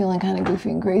 I'm just feeling kind of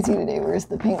goofy and crazy today. Where's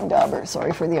the pink dauber?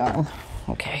 Sorry for the arm.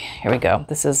 Okay, here we go.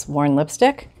 This is worn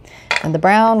lipstick. And the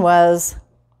brown was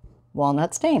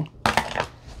walnut stain.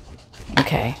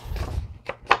 Okay.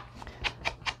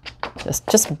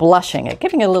 Just blushing it,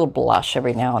 giving it a little blush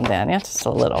every now and then. Yeah, just a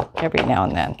little, every now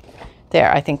and then.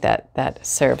 There, I think that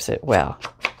serves it well.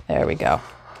 There we go.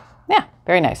 Yeah,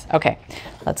 very nice. Okay,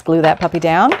 let's glue that puppy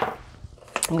down.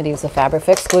 I'm going to use the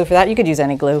Fabrifix glue for that. You could use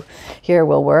any glue here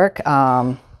will work.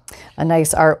 A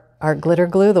nice art glitter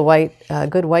glue, the white,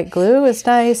 good white glue is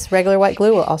nice. Regular white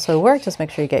glue will also work. Just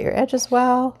make sure you get your edges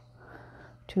well.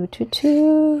 2, 2,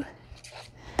 2.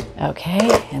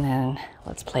 Okay, and then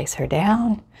let's place her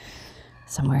down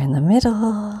somewhere in the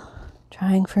middle.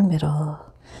 Trying for middle.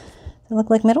 Does it look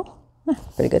like middle?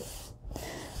 Pretty good.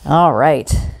 All right.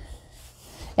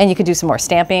 And you could do some more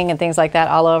stamping and things like that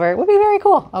all over. It would be very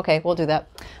cool. Okay, we'll do that.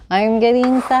 I'm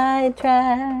getting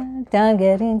sidetracked. I'm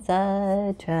getting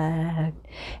sidetracked.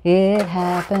 It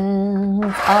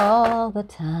happens all the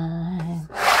time.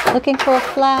 Looking for a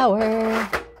flower,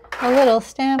 a little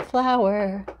stamp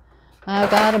flower. I've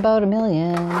got about 1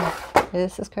 million.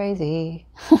 This is crazy.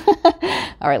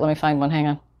 All right, let me find one. Hang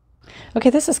on. Okay,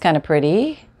 this is kind of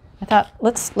pretty. I thought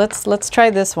let's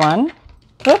try this one.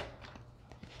 Oop.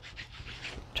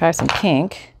 Try some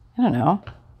pink. I don't know.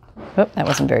 Oop, that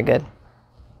wasn't very good.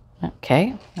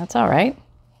 Okay, that's all right.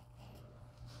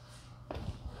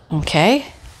 Okay.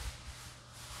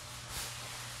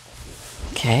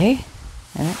 Okay.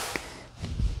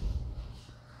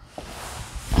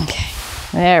 Okay.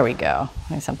 There we go.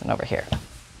 There's something over here.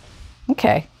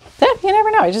 Okay. You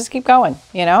never know. You just keep going,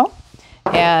 you know?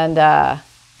 And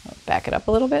back it up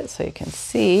a little bit so you can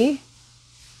see.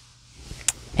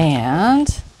 And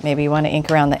maybe you want to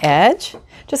ink around the edge.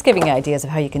 Just giving you ideas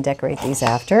of how you can decorate these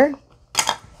after.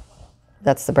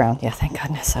 That's the brown. Yeah, thank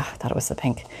goodness. Oh, I thought it was the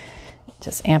pink.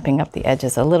 Just amping up the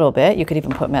edges a little bit. You could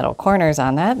even put metal corners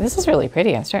on that. This is really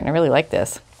pretty. I'm starting to really like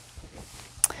this.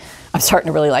 I'm starting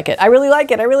to really like it. I really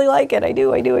like it. I really like it. I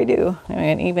do.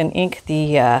 And even ink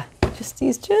the, just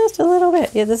a little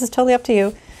bit. Yeah, this is totally up to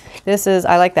you.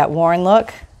 I like that worn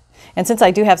look. And since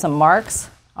I do have some marks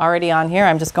already on here,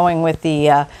 I'm just going with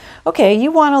the, okay,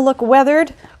 you want to look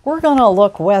weathered? We're going to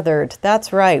look weathered.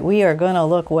 That's right. We are going to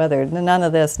look weathered. None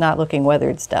of this not looking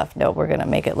weathered stuff. No, we're going to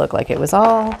make it look like it was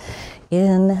all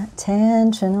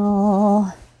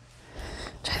intentional.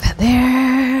 Try that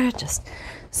there. Just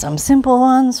Some simple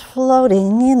ones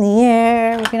floating in the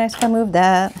air. It would be nice if I moved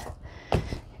that.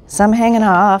 Some hanging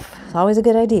off. It's always a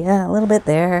good idea. A little bit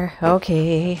there.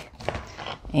 Okay.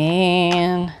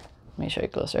 And let me show you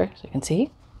closer so you can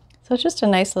see. So it's just a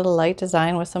nice little light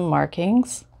design with some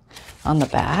markings on the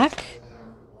back.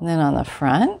 And then on the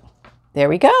front. There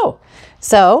we go.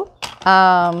 So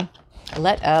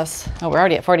let us, oh, we're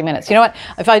already at 40 minutes. You know what?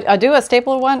 If I do a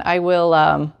stapler one, I will,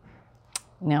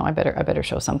 no, I better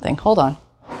show something. Hold on.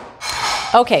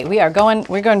 Okay, we're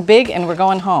going big and we're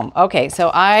going home. Okay,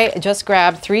 so I just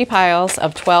grabbed 3 piles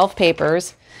of 12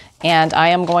 papers and I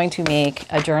am going to make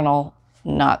a journal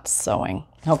not sewing.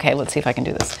 Okay, let's see if I can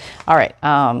do this. All right,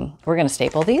 we're gonna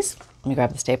staple these. Let me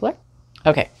grab the stapler.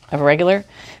 Okay, I have a regular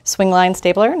swing line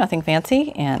stapler, nothing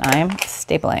fancy, and I'm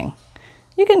stapling.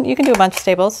 You can do a bunch of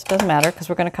staples, doesn't matter because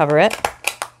we're gonna cover it.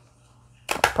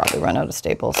 I'll probably run out of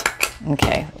staples.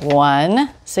 Okay,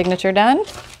 1 signature done.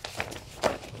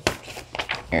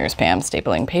 Here's Pam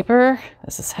stapling paper.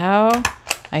 This is how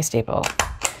I staple.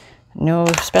 No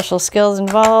special skills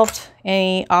involved.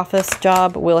 Any office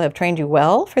job will have trained you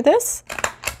well for this.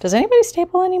 Does anybody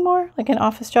staple anymore, like in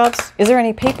office jobs? Is there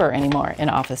any paper anymore in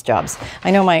office jobs?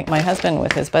 I know my husband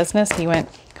with his business, he went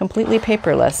completely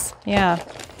paperless. Yeah,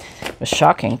 it was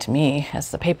shocking to me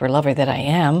as the paper lover that I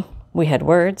am. We had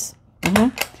words.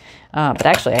 But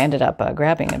actually I ended up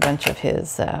grabbing a bunch of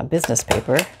his business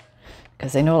paper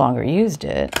because they no longer used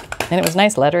it. And it was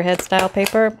nice letterhead style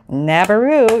paper.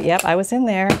 Nabaroo, yep, I was in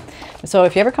there. So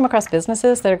if you ever come across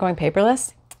businesses that are going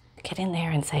paperless, get in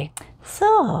there and say,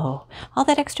 so, all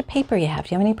that extra paper you have, do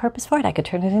you have any purpose for it? I could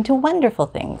turn it into wonderful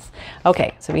things.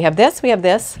 Okay, so we have this,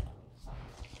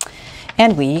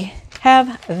 and we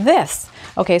have this.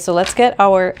 Okay, so let's get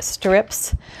our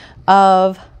strips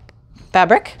of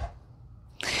fabric.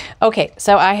 Okay,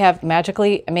 so I have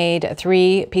magically made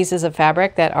 3 pieces of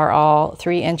fabric that are all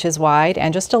 3 inches wide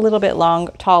and just a little bit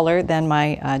taller than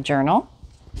my journal.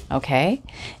 Okay,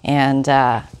 and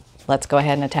let's go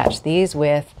ahead and attach these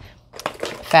with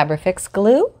Fabrifix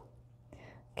glue.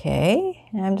 Okay,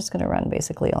 and I'm just going to run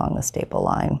basically along the staple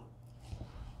line.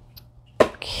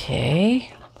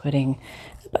 Okay, putting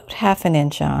about 1/2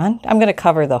 inch on. I'm going to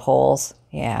cover the holes,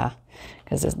 yeah,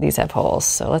 because these have holes.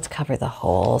 So let's cover the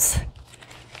holes.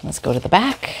 Let's go to the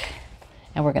back,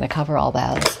 and we're going to cover all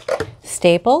those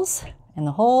staples and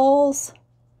the holes.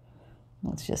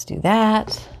 Let's just do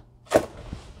that.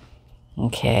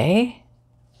 Okay.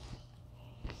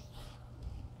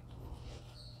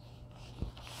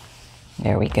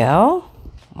 There we go.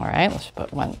 All right, let's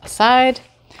put one aside.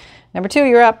 Number 2,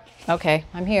 you're up. Okay,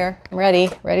 I'm here. I'm ready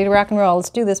to rock and roll.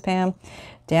 Let's do this, Pam.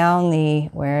 Down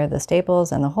where the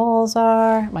staples and the holes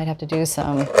are. Might have to do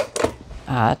some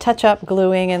touch-up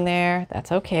gluing in there.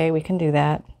 That's okay, we can do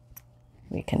that.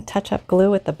 We can touch up glue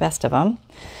with the best of them.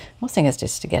 Most thing is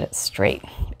just to get it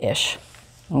straight-ish.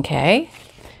 Okay,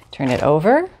 turn it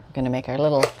over. We're gonna make our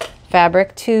little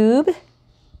fabric tube.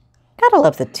 Gotta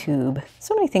love the tube.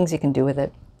 So many things you can do with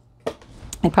it.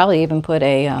 I'd probably even put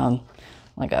a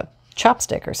like a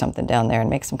chopstick or something down there and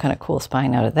make some kind of cool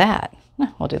spine out of that.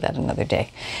 We'll do that another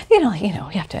day. You know,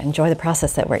 we have to enjoy the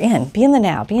process that we're in. Be in the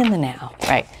now, be in the now.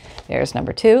 Right, there's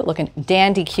number 2, looking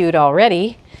dandy cute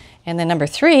already. And then number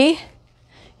 3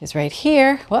 is right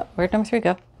here. What, where'd number 3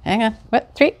 go? Hang on,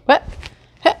 what, 3, what?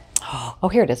 Oh,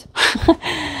 here it is.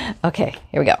 Okay,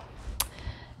 here we go.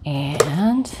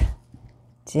 And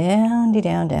down,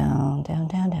 down, down, down, down,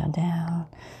 down, down,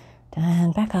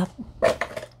 down, back up.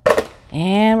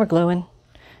 And we're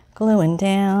gluing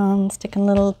down, sticking a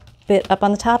little bit up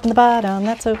on the top and the bottom.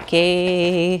 That's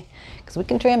okay, because we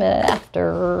can trim it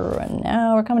after. And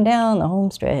now we're coming down the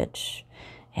home stretch.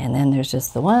 And then there's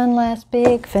just the one last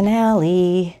big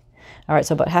finale. All right,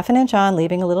 so about 1/2 inch on,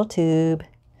 leaving a little tube.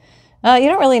 You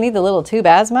don't really need the little tube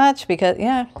as much because,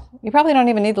 yeah, you probably don't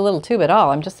even need the little tube at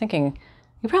all. I'm just thinking,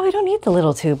 you probably don't need the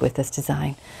little tube with this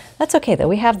design. That's okay though,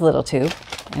 we have the little tube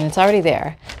and it's already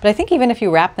there. But I think even if you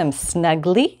wrap them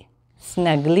snugly,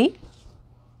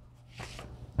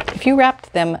 if you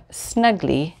wrapped them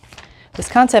snugly, this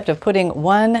concept of putting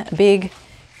one big,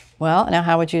 well, now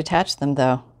how would you attach them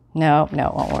though? No, it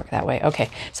won't work that way. Okay,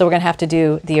 so we're gonna have to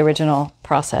do the original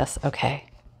process. Okay,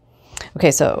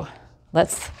 so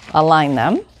let's align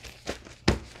them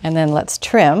and then let's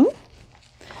trim.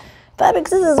 Fabric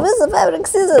scissors, where's the fabric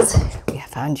scissors? We have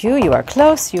found you, you are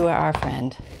close, you are our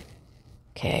friend.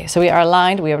 Okay, so we are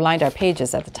aligned, we have aligned our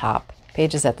pages at the top,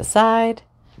 pages at the side,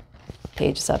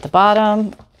 pages at the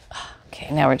bottom.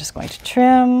 Okay, now we're just going to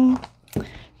trim,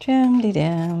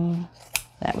 trim-de-dim.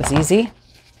 That was easy.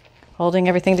 Holding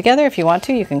everything together, if you want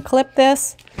to, you can clip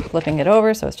this, flipping it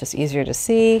over so it's just easier to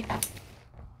see.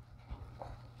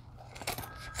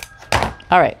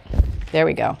 All right, there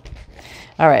we go.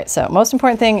 All right, so most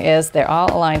important thing is they're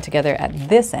all aligned together at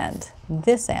this end.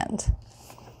 This end.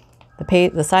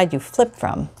 The side you flip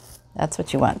from, that's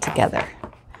what you want together.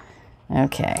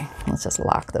 Okay, let's just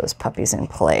lock those puppies in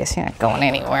place. You're not going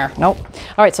anywhere. Nope.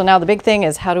 All right, so now the big thing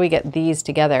is how do we get these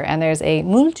together? And there's a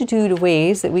multitude of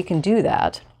ways that we can do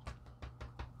that.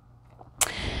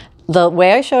 The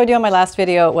way I showed you on my last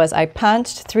video was I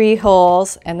punched 3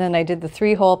 holes and then I did the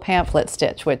 3-hole pamphlet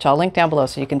stitch, which I'll link down below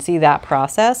so you can see that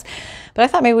process. But I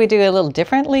thought maybe we'd do it a little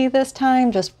differently this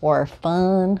time, just for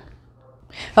fun.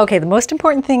 Okay, the most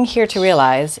important thing here to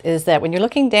realize is that when you're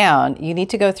looking down, you need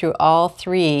to go through all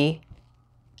 3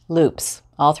 loops,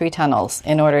 all 3 tunnels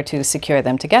in order to secure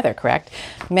them together, correct?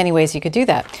 Many ways you could do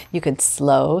that. You could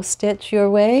slow stitch your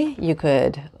way. You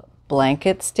could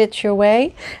blanket stitch your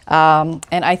way. And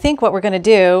I think what we're going to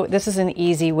do, this is an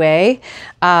easy way,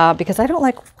 because I don't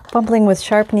like fumbling with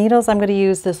sharp needles. I'm going to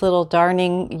use this little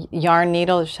darning yarn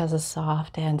needle, which has a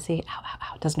soft end. See, ow, ow,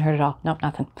 ow, it doesn't hurt at all. Nope,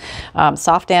 nothing.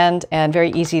 Soft end and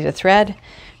very easy to thread,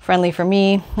 friendly for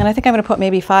me. And I think I'm going to put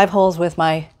maybe 5 holes with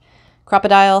my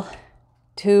Crocodile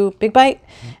 2 Big Bite,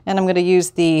 and I'm going to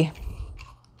use the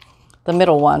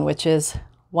middle one, which is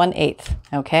 1/8.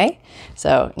 Okay,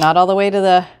 so not all the way to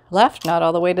the left, not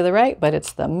all the way to the right, but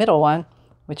it's the middle one,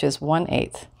 which is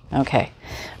 1/8. Okay,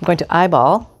 I'm going to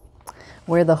eyeball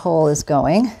where the hole is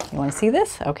going. You want to see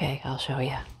this? Okay, I'll show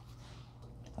you.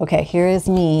 Okay, here is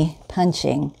me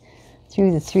punching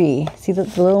through the 3. See the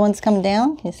little ones come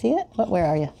down? You see it? What? Where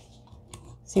are you?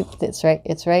 See, it's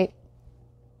right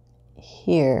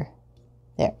here.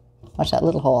 There. Watch that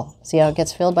little hole. See how it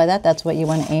gets filled by that? That's what you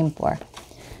want to aim for.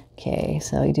 Okay,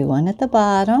 so you do one at the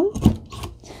bottom,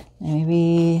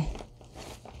 maybe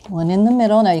one in the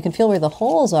middle. Now you can feel where the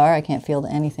holes are. I can't feel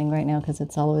anything right now because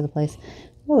it's all over the place.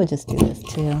 We'll just do this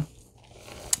too.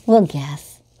 We'll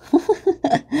guess.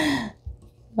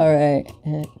 All right,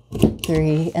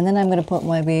 3. And then I'm going to put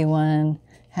maybe 1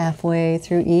 halfway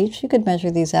through each. You could measure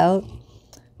these out.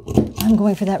 I'm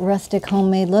going for that rustic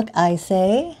homemade look, I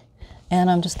say.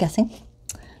 And I'm just guessing.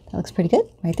 That looks pretty good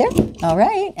right there. All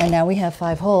right, and now we have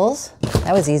 5 holes.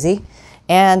 That was easy.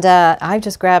 And I've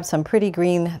just grabbed some pretty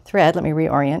green thread. Let me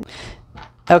reorient.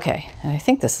 Okay, and I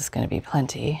think this is going to be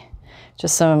plenty.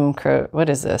 Just some, what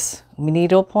is this?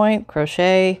 Needle point,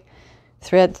 crochet,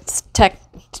 thread,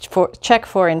 check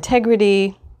for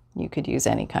integrity. You could use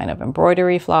any kind of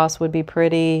embroidery floss would be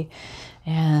pretty.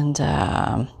 And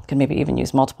could maybe even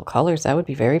use multiple colors. That would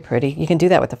be very pretty. You can do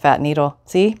that with a fat needle.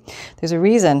 See, there's a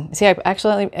reason. See, I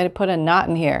put a knot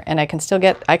in here, and I can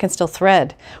still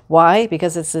thread. Why?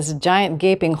 Because it's this giant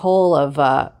gaping hole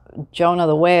of Jonah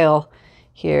the whale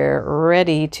here,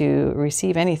 ready to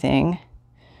receive anything.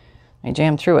 I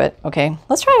jammed through it. Okay,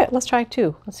 let's try it. Let's try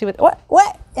 2. Let's see what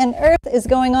on earth is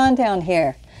going on down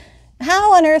here.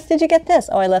 How on earth did you get this?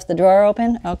 Oh, I left the drawer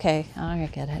open. Okay, I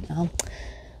get it.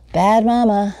 Bad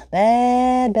mama,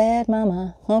 bad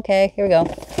mama. Okay, here we go.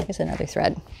 Here's another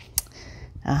thread.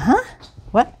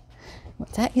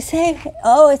 What's that you say?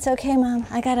 Oh, it's okay, Mom.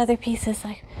 I got other pieces.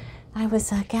 I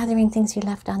was gathering things you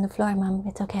left on the floor, Mom.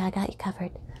 It's okay, I got you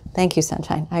covered. Thank you,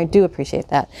 Sunshine. I do appreciate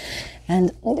that.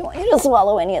 And I don't want you to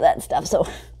swallow any of that stuff, so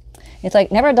it's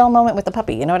like never a dull moment with the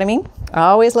puppy, you know what I mean?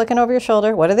 Always looking over your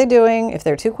shoulder. What are they doing? If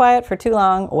they're too quiet for too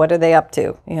long, what are they up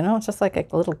to? You know, it's just like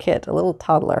a little kid, a little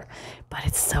toddler. But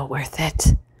it's so worth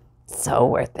it. So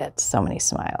worth it. So many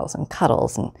smiles and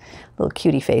cuddles and little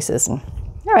cutie faces. And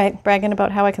all right, bragging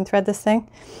about how I can thread this thing.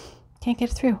 Can't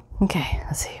get it through. Okay,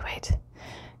 let's see. Wait.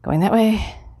 Going that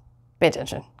way. Pay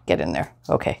attention. Get in there.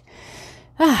 Okay.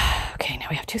 Okay, now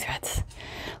we have 2 threads.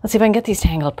 Let's see if I can get these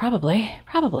tangled. Probably.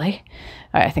 All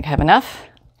right, I think I have enough.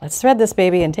 Let's thread this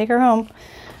baby and take her home.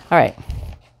 All right.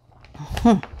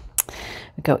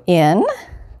 We go in.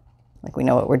 Like we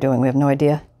know what we're doing. We have no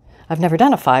idea. I've never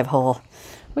done a 5-hole.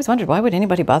 I always wondered, why would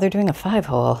anybody bother doing a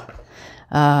 5-hole?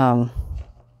 That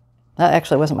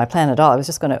actually wasn't my plan at all.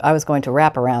 I was going to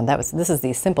wrap around. This is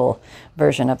the simple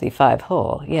version of the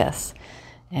 5-hole. Yes.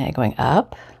 And going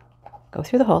up, go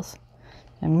through the holes.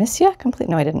 Did I miss you?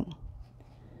 No, I didn't.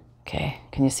 Okay,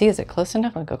 can you see? Is it close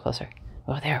enough? I'll go closer.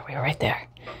 Oh, there, we were right there.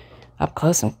 Up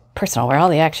close and personal, where all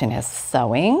the action is.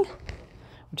 Sewing.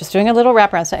 I'm just doing a little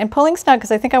wraparound and pulling snug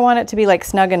because I think I want it to be like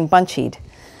snug and bunchied.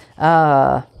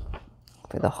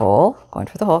 For the hole, going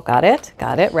for the hole. Got it.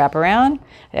 Wrap around.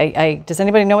 Does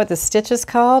anybody know what this stitch is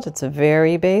called? It's a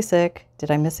very basic. Did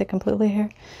I miss it completely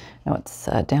here? No, it's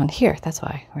down here. That's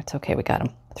why. It's okay. We got them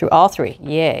through all 3.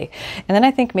 Yay. And then I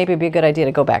think maybe it'd be a good idea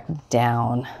to go back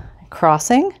down,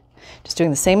 crossing, just doing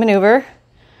the same maneuver.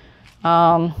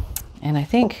 And I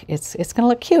think it's going to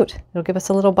look cute. It'll give us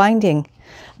a little binding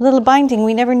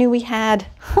we never knew we had.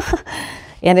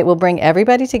 And it will bring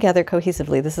everybody together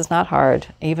cohesively. This is not hard.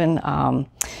 Even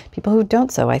people who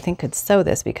don't sew, I think, could sew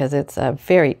this because it's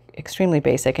very extremely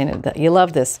basic. And you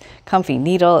love this comfy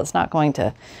needle. It's not going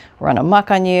to run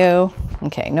amok on you.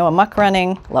 Okay, no amok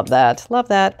running. Love that. Love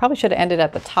that. Probably should have ended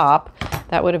at the top.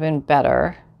 That would have been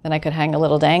better. Then I could hang a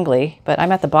little dangly. But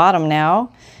I'm at the bottom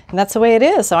now, and that's the way it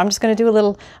is. So I'm just going to do a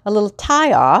little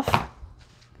tie off.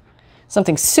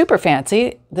 Something super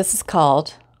fancy. This is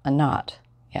called a knot.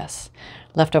 Yes.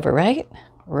 Left over right,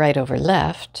 right over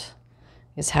left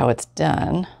is how it's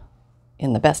done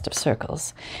in the best of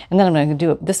circles. And then I'm going to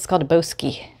do, this is called a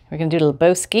bowski. We're going to do a little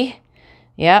bowski.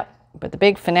 Yep. But the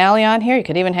big finale on here, you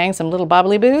could even hang some little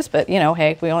bobbly boos, but you know,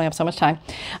 hey, we only have so much time.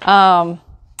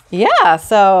 Yeah,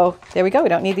 so there we go. We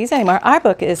don't need these anymore. Our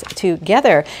book is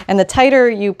together. And the tighter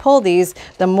you pull these,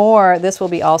 the more this will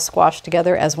be all squashed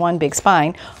together as one big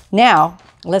spine. Now,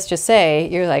 let's just say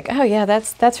you're like, oh yeah,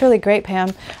 that's really great,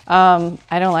 Pam.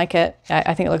 I don't like it.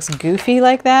 I think it looks goofy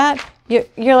like that.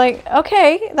 You're like,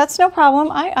 okay, that's no problem.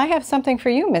 I have something for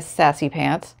you, Miss Sassy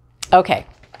Pants. Okay,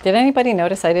 did anybody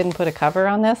notice I didn't put a cover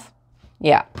on this?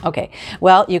 Yeah, okay.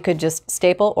 Well, you could just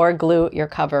staple or glue your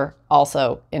cover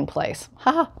also in place.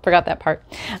 Haha, forgot that part.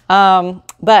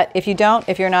 But if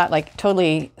you're not like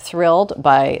totally thrilled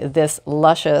by this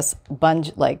luscious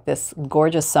like this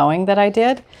gorgeous sewing that I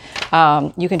did,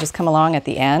 you can just come along at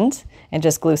the end and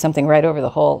just glue something right over the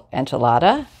whole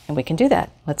enchilada, and we can do that.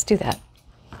 Let's do that.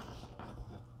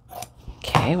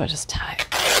 Okay, we'll just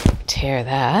tear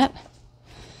that.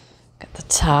 Got the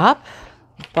top,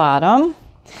 bottom.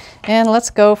 And let's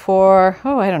go for,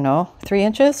 oh, I don't know, 3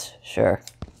 inches? Sure.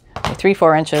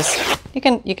 3-4 inches.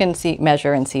 You can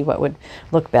measure and see what would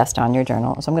look best on your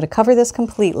journal. So I'm going to cover this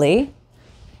completely.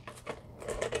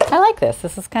 I like this.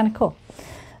 This is kind of cool.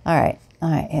 All right,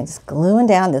 and just gluing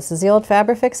down. This is the old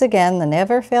Fabrifix again, the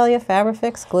never fail you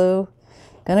Fabrifix glue.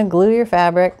 Going to glue your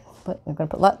fabric. I'm going to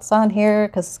put lots on here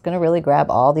because it's going to really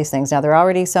grab all these things. Now they're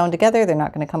already sewn together. They're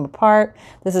not going to come apart.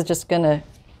 This is just going to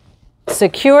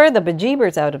secure the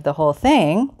bejeebers out of the whole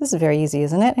thing. This is very easy,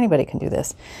 isn't it? Anybody can do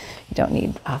this. You don't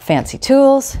need fancy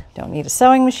tools. Don't need a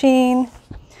sewing machine.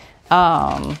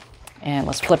 And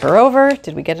let's flip her over.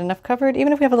 Did we get enough covered?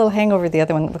 Even if we have a little hangover, the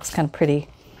other one looks kind of pretty.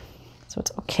 So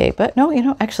it's okay. But no, you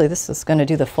know, actually this is going to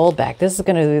do the fold back. This is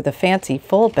going to do the fancy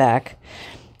fold back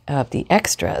of the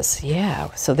extras.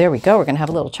 Yeah. So there we go. We're going to have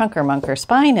a little chunker munker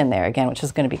spine in there again, which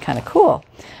is going to be kind of cool.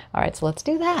 All right. So let's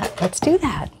do that. Let's do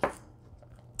that.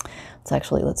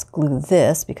 Let's glue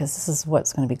this because this is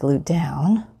what's going to be glued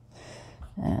down.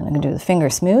 And I'm going to do the finger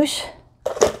smoosh.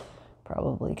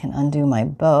 Probably can undo my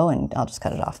bow and I'll just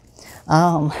cut it off.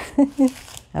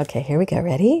 Okay, here we go.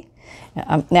 Ready?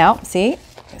 Now, see,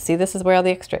 this is where all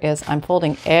the extra is. I'm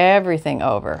folding everything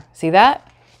over. See that?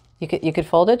 You could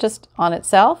fold it just on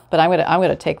itself, but I'm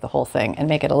gonna take the whole thing and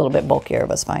make it a little bit bulkier of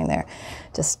a spine there,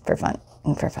 just for fun.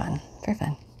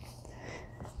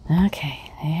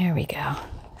 Okay, there we go.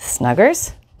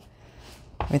 Snuggers.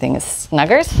 Everything is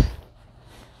snuggers.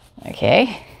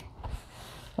 Okay.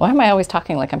 Why am I always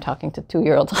talking like I'm talking to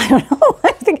 2-year-olds? I don't know.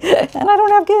 And I don't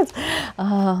have kids.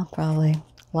 Probably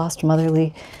lost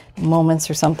motherly moments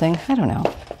or something. I don't know.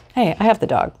 Hey, I have the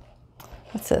dog.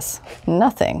 What's this?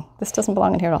 Nothing. This doesn't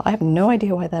belong in here at all. I have no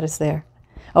idea why that is there.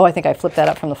 Oh, I think I flipped that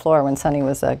up from the floor when Sonny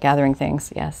was gathering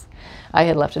things. Yes. I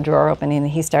had left a drawer open and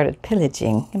he started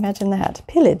pillaging. Imagine that.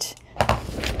 Pillage.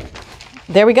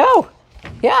 There we go.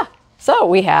 Yeah. So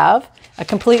we have a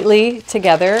completely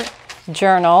together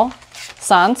journal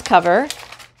sans cover,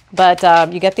 but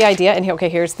you get the idea. And okay,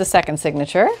 here's the second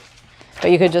signature,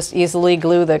 but you could just easily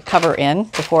glue the cover in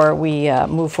before we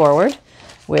move forward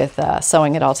with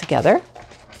sewing it all together.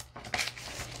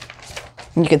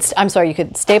 You could, you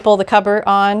could staple the cover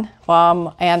on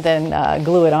and then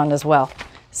glue it on as well.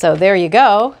 So there you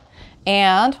go.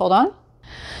 And hold on.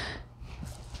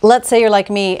 Let's say you're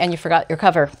like me and you forgot your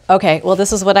cover. Okay, well,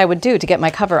 this is what I would do to get my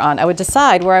cover on. I would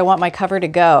decide where I want my cover to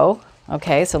go.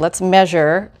 Okay, so let's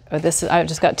measure. This is, I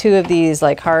just got 2 of these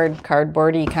like hard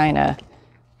cardboardy kind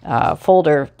of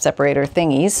folder separator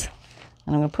thingies.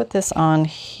 And I'm going to put this on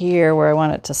here where I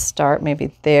want it to start,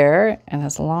 maybe there, and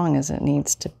as long as it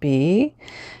needs to be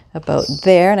about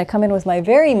there. And I come in with my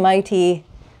very mighty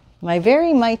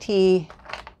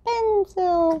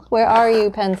pencil. Where are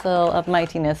you, pencil of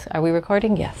mightiness? Are we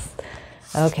recording? Yes.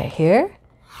 Okay, here.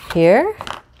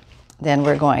 Then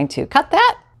we're going to cut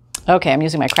that. Okay, I'm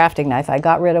using my crafting knife. I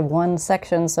got rid of one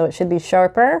section, so it should be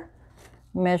sharper.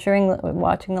 Measuring,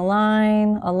 watching the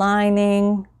line,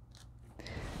 aligning,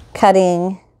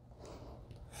 cutting.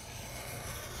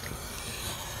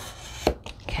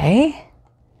 Okay.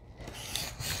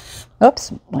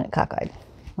 Oops, went cockeyed.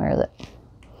 Where is it?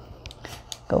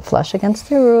 Go flush against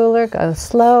the ruler, go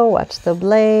slow, watch the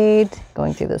blade.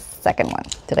 Going through the second one.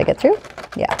 Did I get through?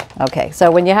 Yeah, okay.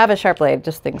 So when you have a sharp blade,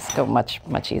 just things go much,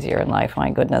 much easier in life. My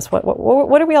goodness, what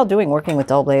are we all doing working with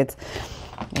dull blades?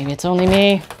 Maybe it's only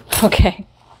me. Okay,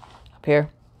 up here.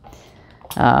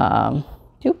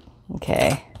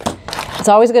 Okay. It's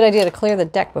always a good idea to clear the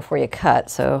deck before you cut,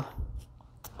 so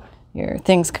your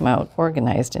things come out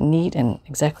organized and neat and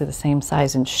exactly the same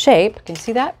size and shape. Can you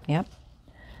see that? Yep.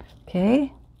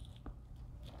 Okay.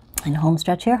 And home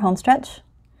stretch here, home stretch.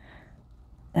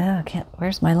 Oh, can't,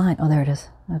 where's my line? Oh, there it is.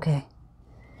 Okay.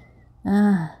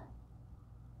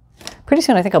 Pretty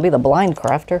soon I think I'll be the blind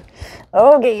crafter.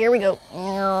 Okay, here we go.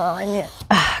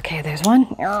 Okay, there's one.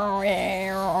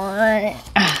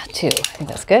 Two. I think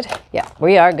that's good. Yeah,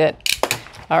 we are good.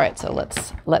 All right, so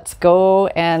let's go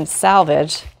and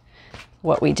salvage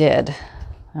what we did.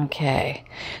 Okay,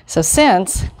 so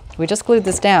since we just glued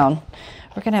this down,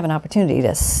 we're gonna have an opportunity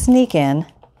to sneak in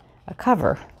a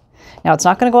cover. Now it's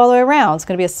not gonna go all the way around. It's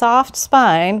gonna be a soft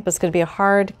spine, but it's gonna be a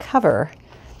hard cover.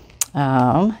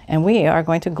 And we are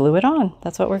going to glue it on.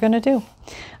 That's what we're gonna do.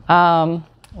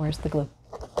 Where's the glue?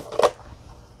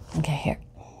 Okay, here.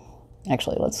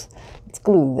 Actually, let's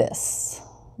glue this.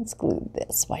 Let's glue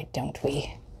this, why don't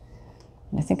we?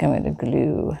 And I think I'm gonna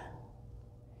glue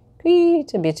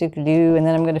a bit of glue, and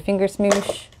then I'm gonna finger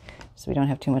smoosh so we don't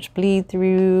have too much bleed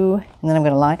through. And then I'm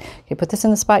gonna line. Okay, put this in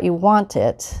the spot you want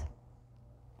it,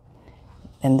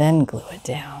 and then glue it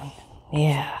down.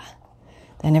 Yeah,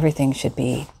 then everything should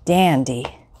be dandy.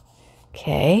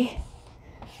 Okay,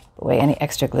 put away any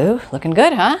extra glue. Looking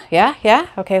good, huh? Yeah, yeah.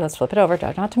 Okay, let's flip it over.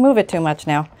 Try not to move it too much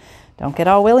now. Don't get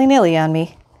all willy-nilly on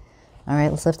me. All right,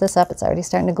 let's lift this up. It's already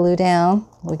starting to glue down.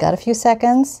 We got a few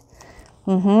seconds.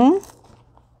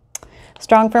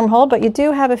 Strong, firm hold, but you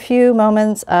do have a few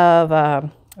moments of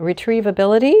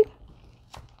retrievability.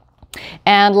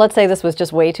 And let's say this was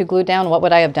just way too glued down. What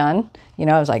would I have done? You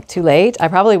know, I was like, too late. I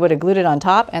probably would have glued it on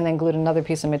top and then glued another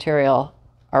piece of material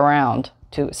around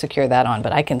to secure that on,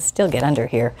 but I can still get under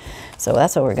here. So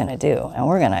that's what we're gonna do. And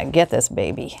we're gonna get this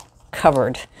baby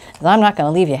covered. I'm not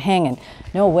gonna leave you hanging.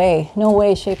 No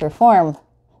way, shape or form.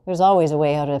 There's always a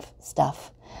way out of stuff.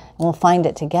 And we'll find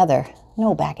it together.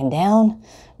 No backing down.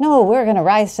 No, we're gonna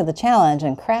rise to the challenge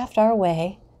and craft our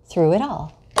way through it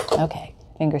all. Okay,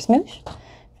 finger smoosh,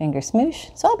 finger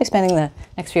smoosh. So I'll be spending the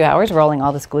next few hours rolling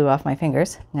all this glue off my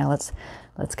fingers. Now let's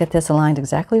get this aligned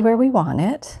exactly where we want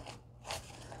it.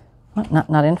 Oh,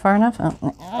 not in far enough.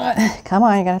 Oh, come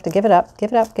on, you're gonna have to give it up,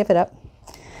 give it up, give it up.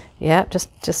 Yeah,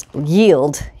 just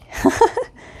yield.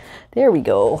 There we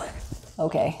go.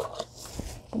 Okay,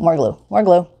 more glue, more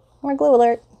glue, more glue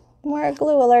alert, more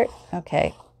glue alert.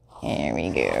 Okay, here we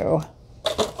go.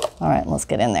 All right, let's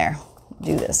get in there.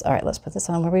 Do this. All right, let's put this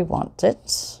on where we want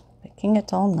it. Making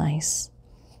it all nice.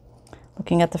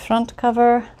 Looking at the front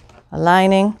cover,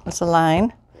 aligning. Let's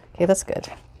align. Okay, that's good.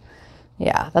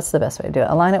 Yeah, that's the best way to do it.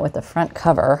 Align it with the front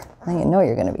cover. Then you know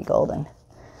you're going to be golden.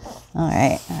 All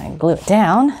right, I glue it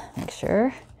down. Make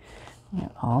sure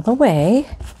all the way.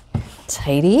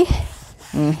 Tidy.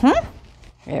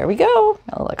 There we go.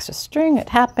 A little extra string. It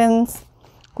happens.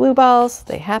 Glue balls.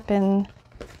 They happen.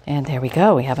 And there we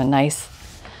go. We have a nice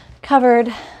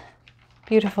covered,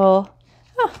 beautiful.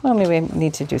 Oh, well, maybe we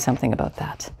need to do something about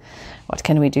that. What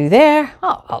can we do there?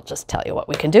 Oh, I'll just tell you what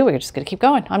we can do. We're just going to keep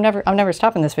going. I'm never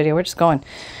stopping this video. We're just going.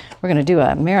 We're going to do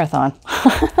a marathon.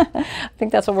 I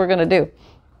think that's what we're going to do.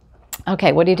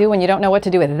 Okay, what do you do when you don't know what to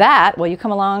do with that? Well, you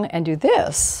come along and do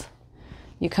this.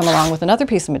 You come along with another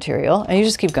piece of material, and you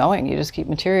just keep going. You just keep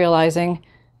materializing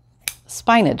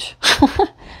spinach.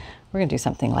 We're going to do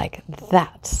something like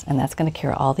that, and that's going to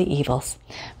cure all the evils.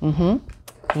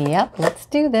 Yep, let's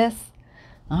do this.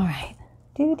 All right.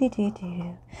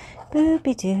 Do-do-do-do.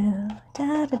 Boopy-doo.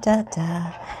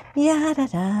 Da-da-da-da.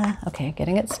 Ya-da-da. Okay,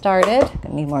 getting it started.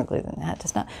 Gonna need more glue than that.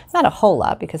 Just not a whole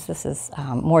lot, because this is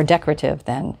more decorative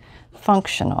than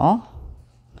functional.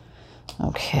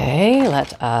 Okay,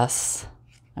 let us...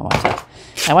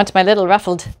 I want my little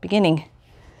ruffled beginning.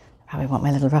 I probably want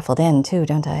my little ruffled end too,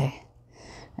 don't I?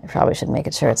 I probably should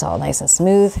make sure it's all nice and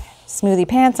smooth. Smoothie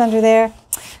pants under there.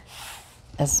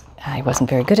 As I wasn't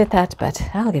very good at that, but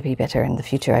I'll be better in the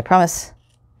future, I promise.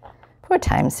 For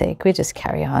time's sake, we just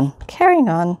carrying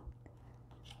on.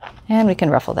 And we can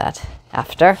ruffle that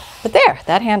after. But there,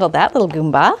 that handled that little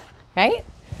Goomba, right?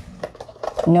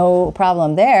 No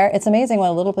problem there. It's amazing what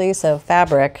a little piece of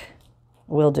fabric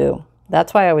will do.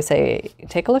 That's why I always say,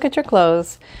 take a look at your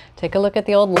clothes, take a look at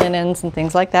the old linens and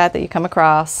things like that you come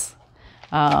across.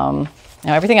 Now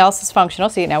everything else is functional.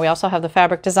 See, now we also have the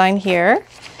fabric design here,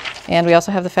 and we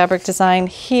also have the fabric design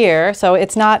here. So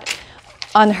it's not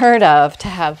unheard of to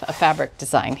have a fabric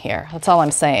design here. That's all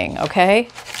I'm saying, okay?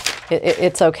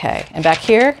 It's okay. And back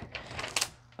here,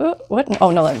 what?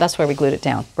 Oh no, that's where we glued it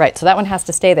down. Right, so that one has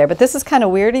to stay there. But this is kind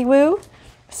of weirdy-woo,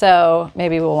 so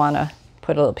maybe we'll want to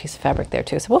put a little piece of fabric there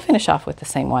too. So we'll finish off with the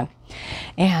same one.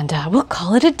 And we'll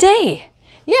call it a day.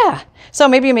 Yeah. So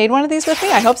maybe you made one of these with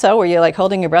me. I hope so. Were you like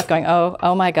holding your breath going,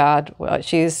 oh my God, well,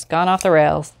 she's gone off the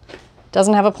rails.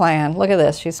 Doesn't have a plan. Look at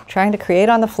this. She's trying to create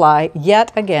on the fly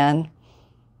yet again.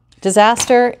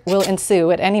 Disaster will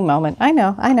ensue at any moment. I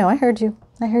know, I heard you.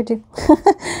 I heard you.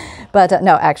 But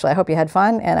no, actually, I hope you had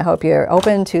fun, and I hope you're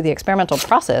open to the experimental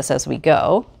process as we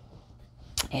go.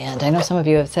 And I know some of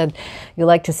you have said you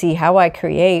like to see how I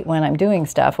create when I'm doing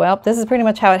stuff. Well, this is pretty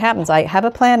much how it happens. I have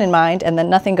a plan in mind, and then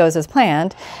nothing goes as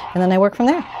planned, and then I work from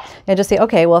there. And just say,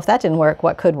 okay, well, if that didn't work,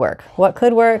 what could work? What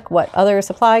could work? What other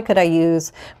supply could I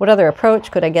use? What other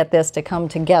approach could I get this to come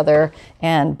together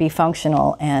and be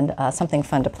functional and something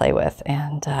fun to play with?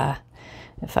 And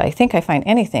if I think I find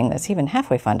anything that's even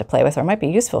halfway fun to play with or might be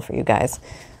useful for you guys,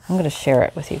 I'm going to share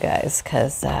it with you guys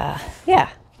because, yeah,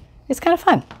 it's kind of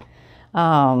fun.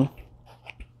 All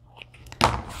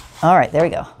right, there we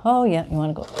go. Oh yeah, you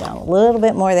want to go down a little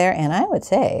bit more there, and I would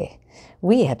say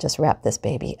we have just wrapped this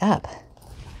baby up.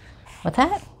 What's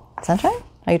that? Sunshine?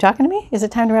 Are you talking to me? Is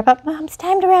it time to wrap up? Mom, it's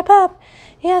time to wrap up.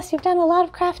 Yes, you've done a lot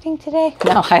of crafting today.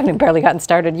 No, I haven't barely gotten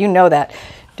started. You know that.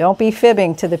 Don't be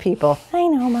fibbing to the people. I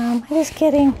know, Mom. I'm just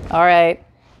kidding. All right.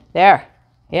 There.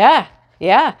 Yeah.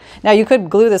 Yeah. Now you could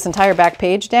glue this entire back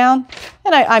page down,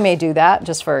 and I may do that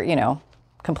just for, you know,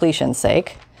 completion's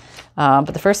sake. But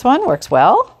the first one works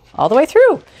well all the way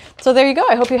through. So there you go.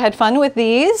 I hope you had fun with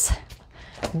these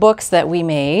books that we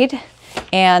made.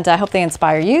 And I hope they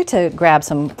inspire you to grab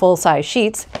some full-size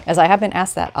sheets, as I have been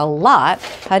asked that a lot.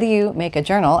 How do you make a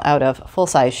journal out of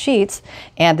full-size sheets?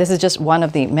 And this is just one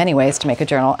of the many ways to make a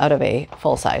journal out of a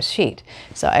full-size sheet.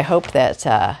 So I hope that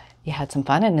you had some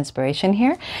fun and inspiration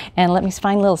here. And let me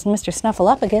find little Mr.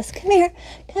 Snuffleupagus.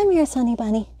 Come here, Sunny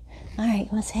Bunny. All right,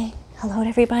 you want to say hello to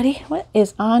everybody? What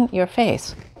is on your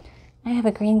face? I have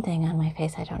a green thing on my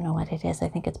face. I don't know what it is. I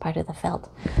think it's part of the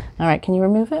felt. All right, can you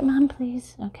remove it, Mom,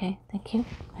 please? Okay, thank you.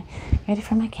 Ready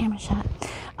for my camera shot.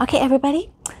 Okay, everybody,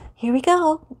 here we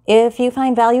go. If you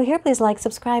find value here, please like,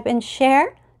 subscribe, and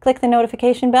share. Click the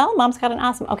notification bell. Mom's got an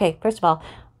awesome... Okay, first of all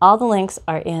the links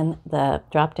are in the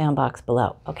drop-down box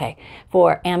below. Okay,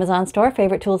 for Amazon store,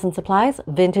 favorite tools and supplies,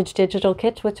 vintage digital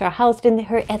kits, which are housed in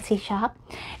her Etsy shop,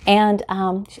 and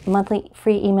monthly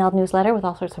free emailed newsletter with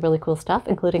all sorts of really cool stuff,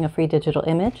 including a free digital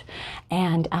image.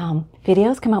 And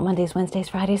videos come out Mondays, Wednesdays,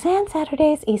 Fridays, and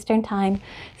Saturdays, Eastern Time,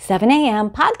 7 a.m.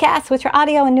 Podcasts, which are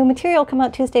audio and new material, come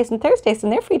out Tuesdays and Thursdays,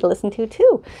 and they're free to listen to,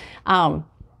 too.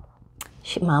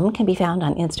 Mom can be found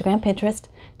on Instagram, Pinterest,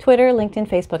 Twitter, LinkedIn,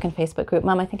 Facebook, and Facebook group.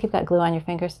 Mom, I think you've got glue on your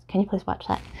fingers. Can you please watch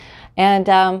that? And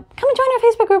come and join our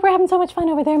Facebook group. We're having so much fun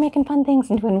over there, making fun things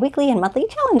and doing weekly and monthly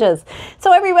challenges.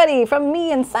 So everybody, from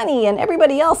me and Sunny and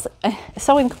everybody else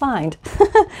so inclined,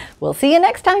 we'll see you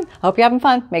next time. Hope you're having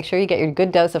fun. Make sure you get your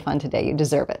good dose of fun today. You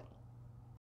deserve it.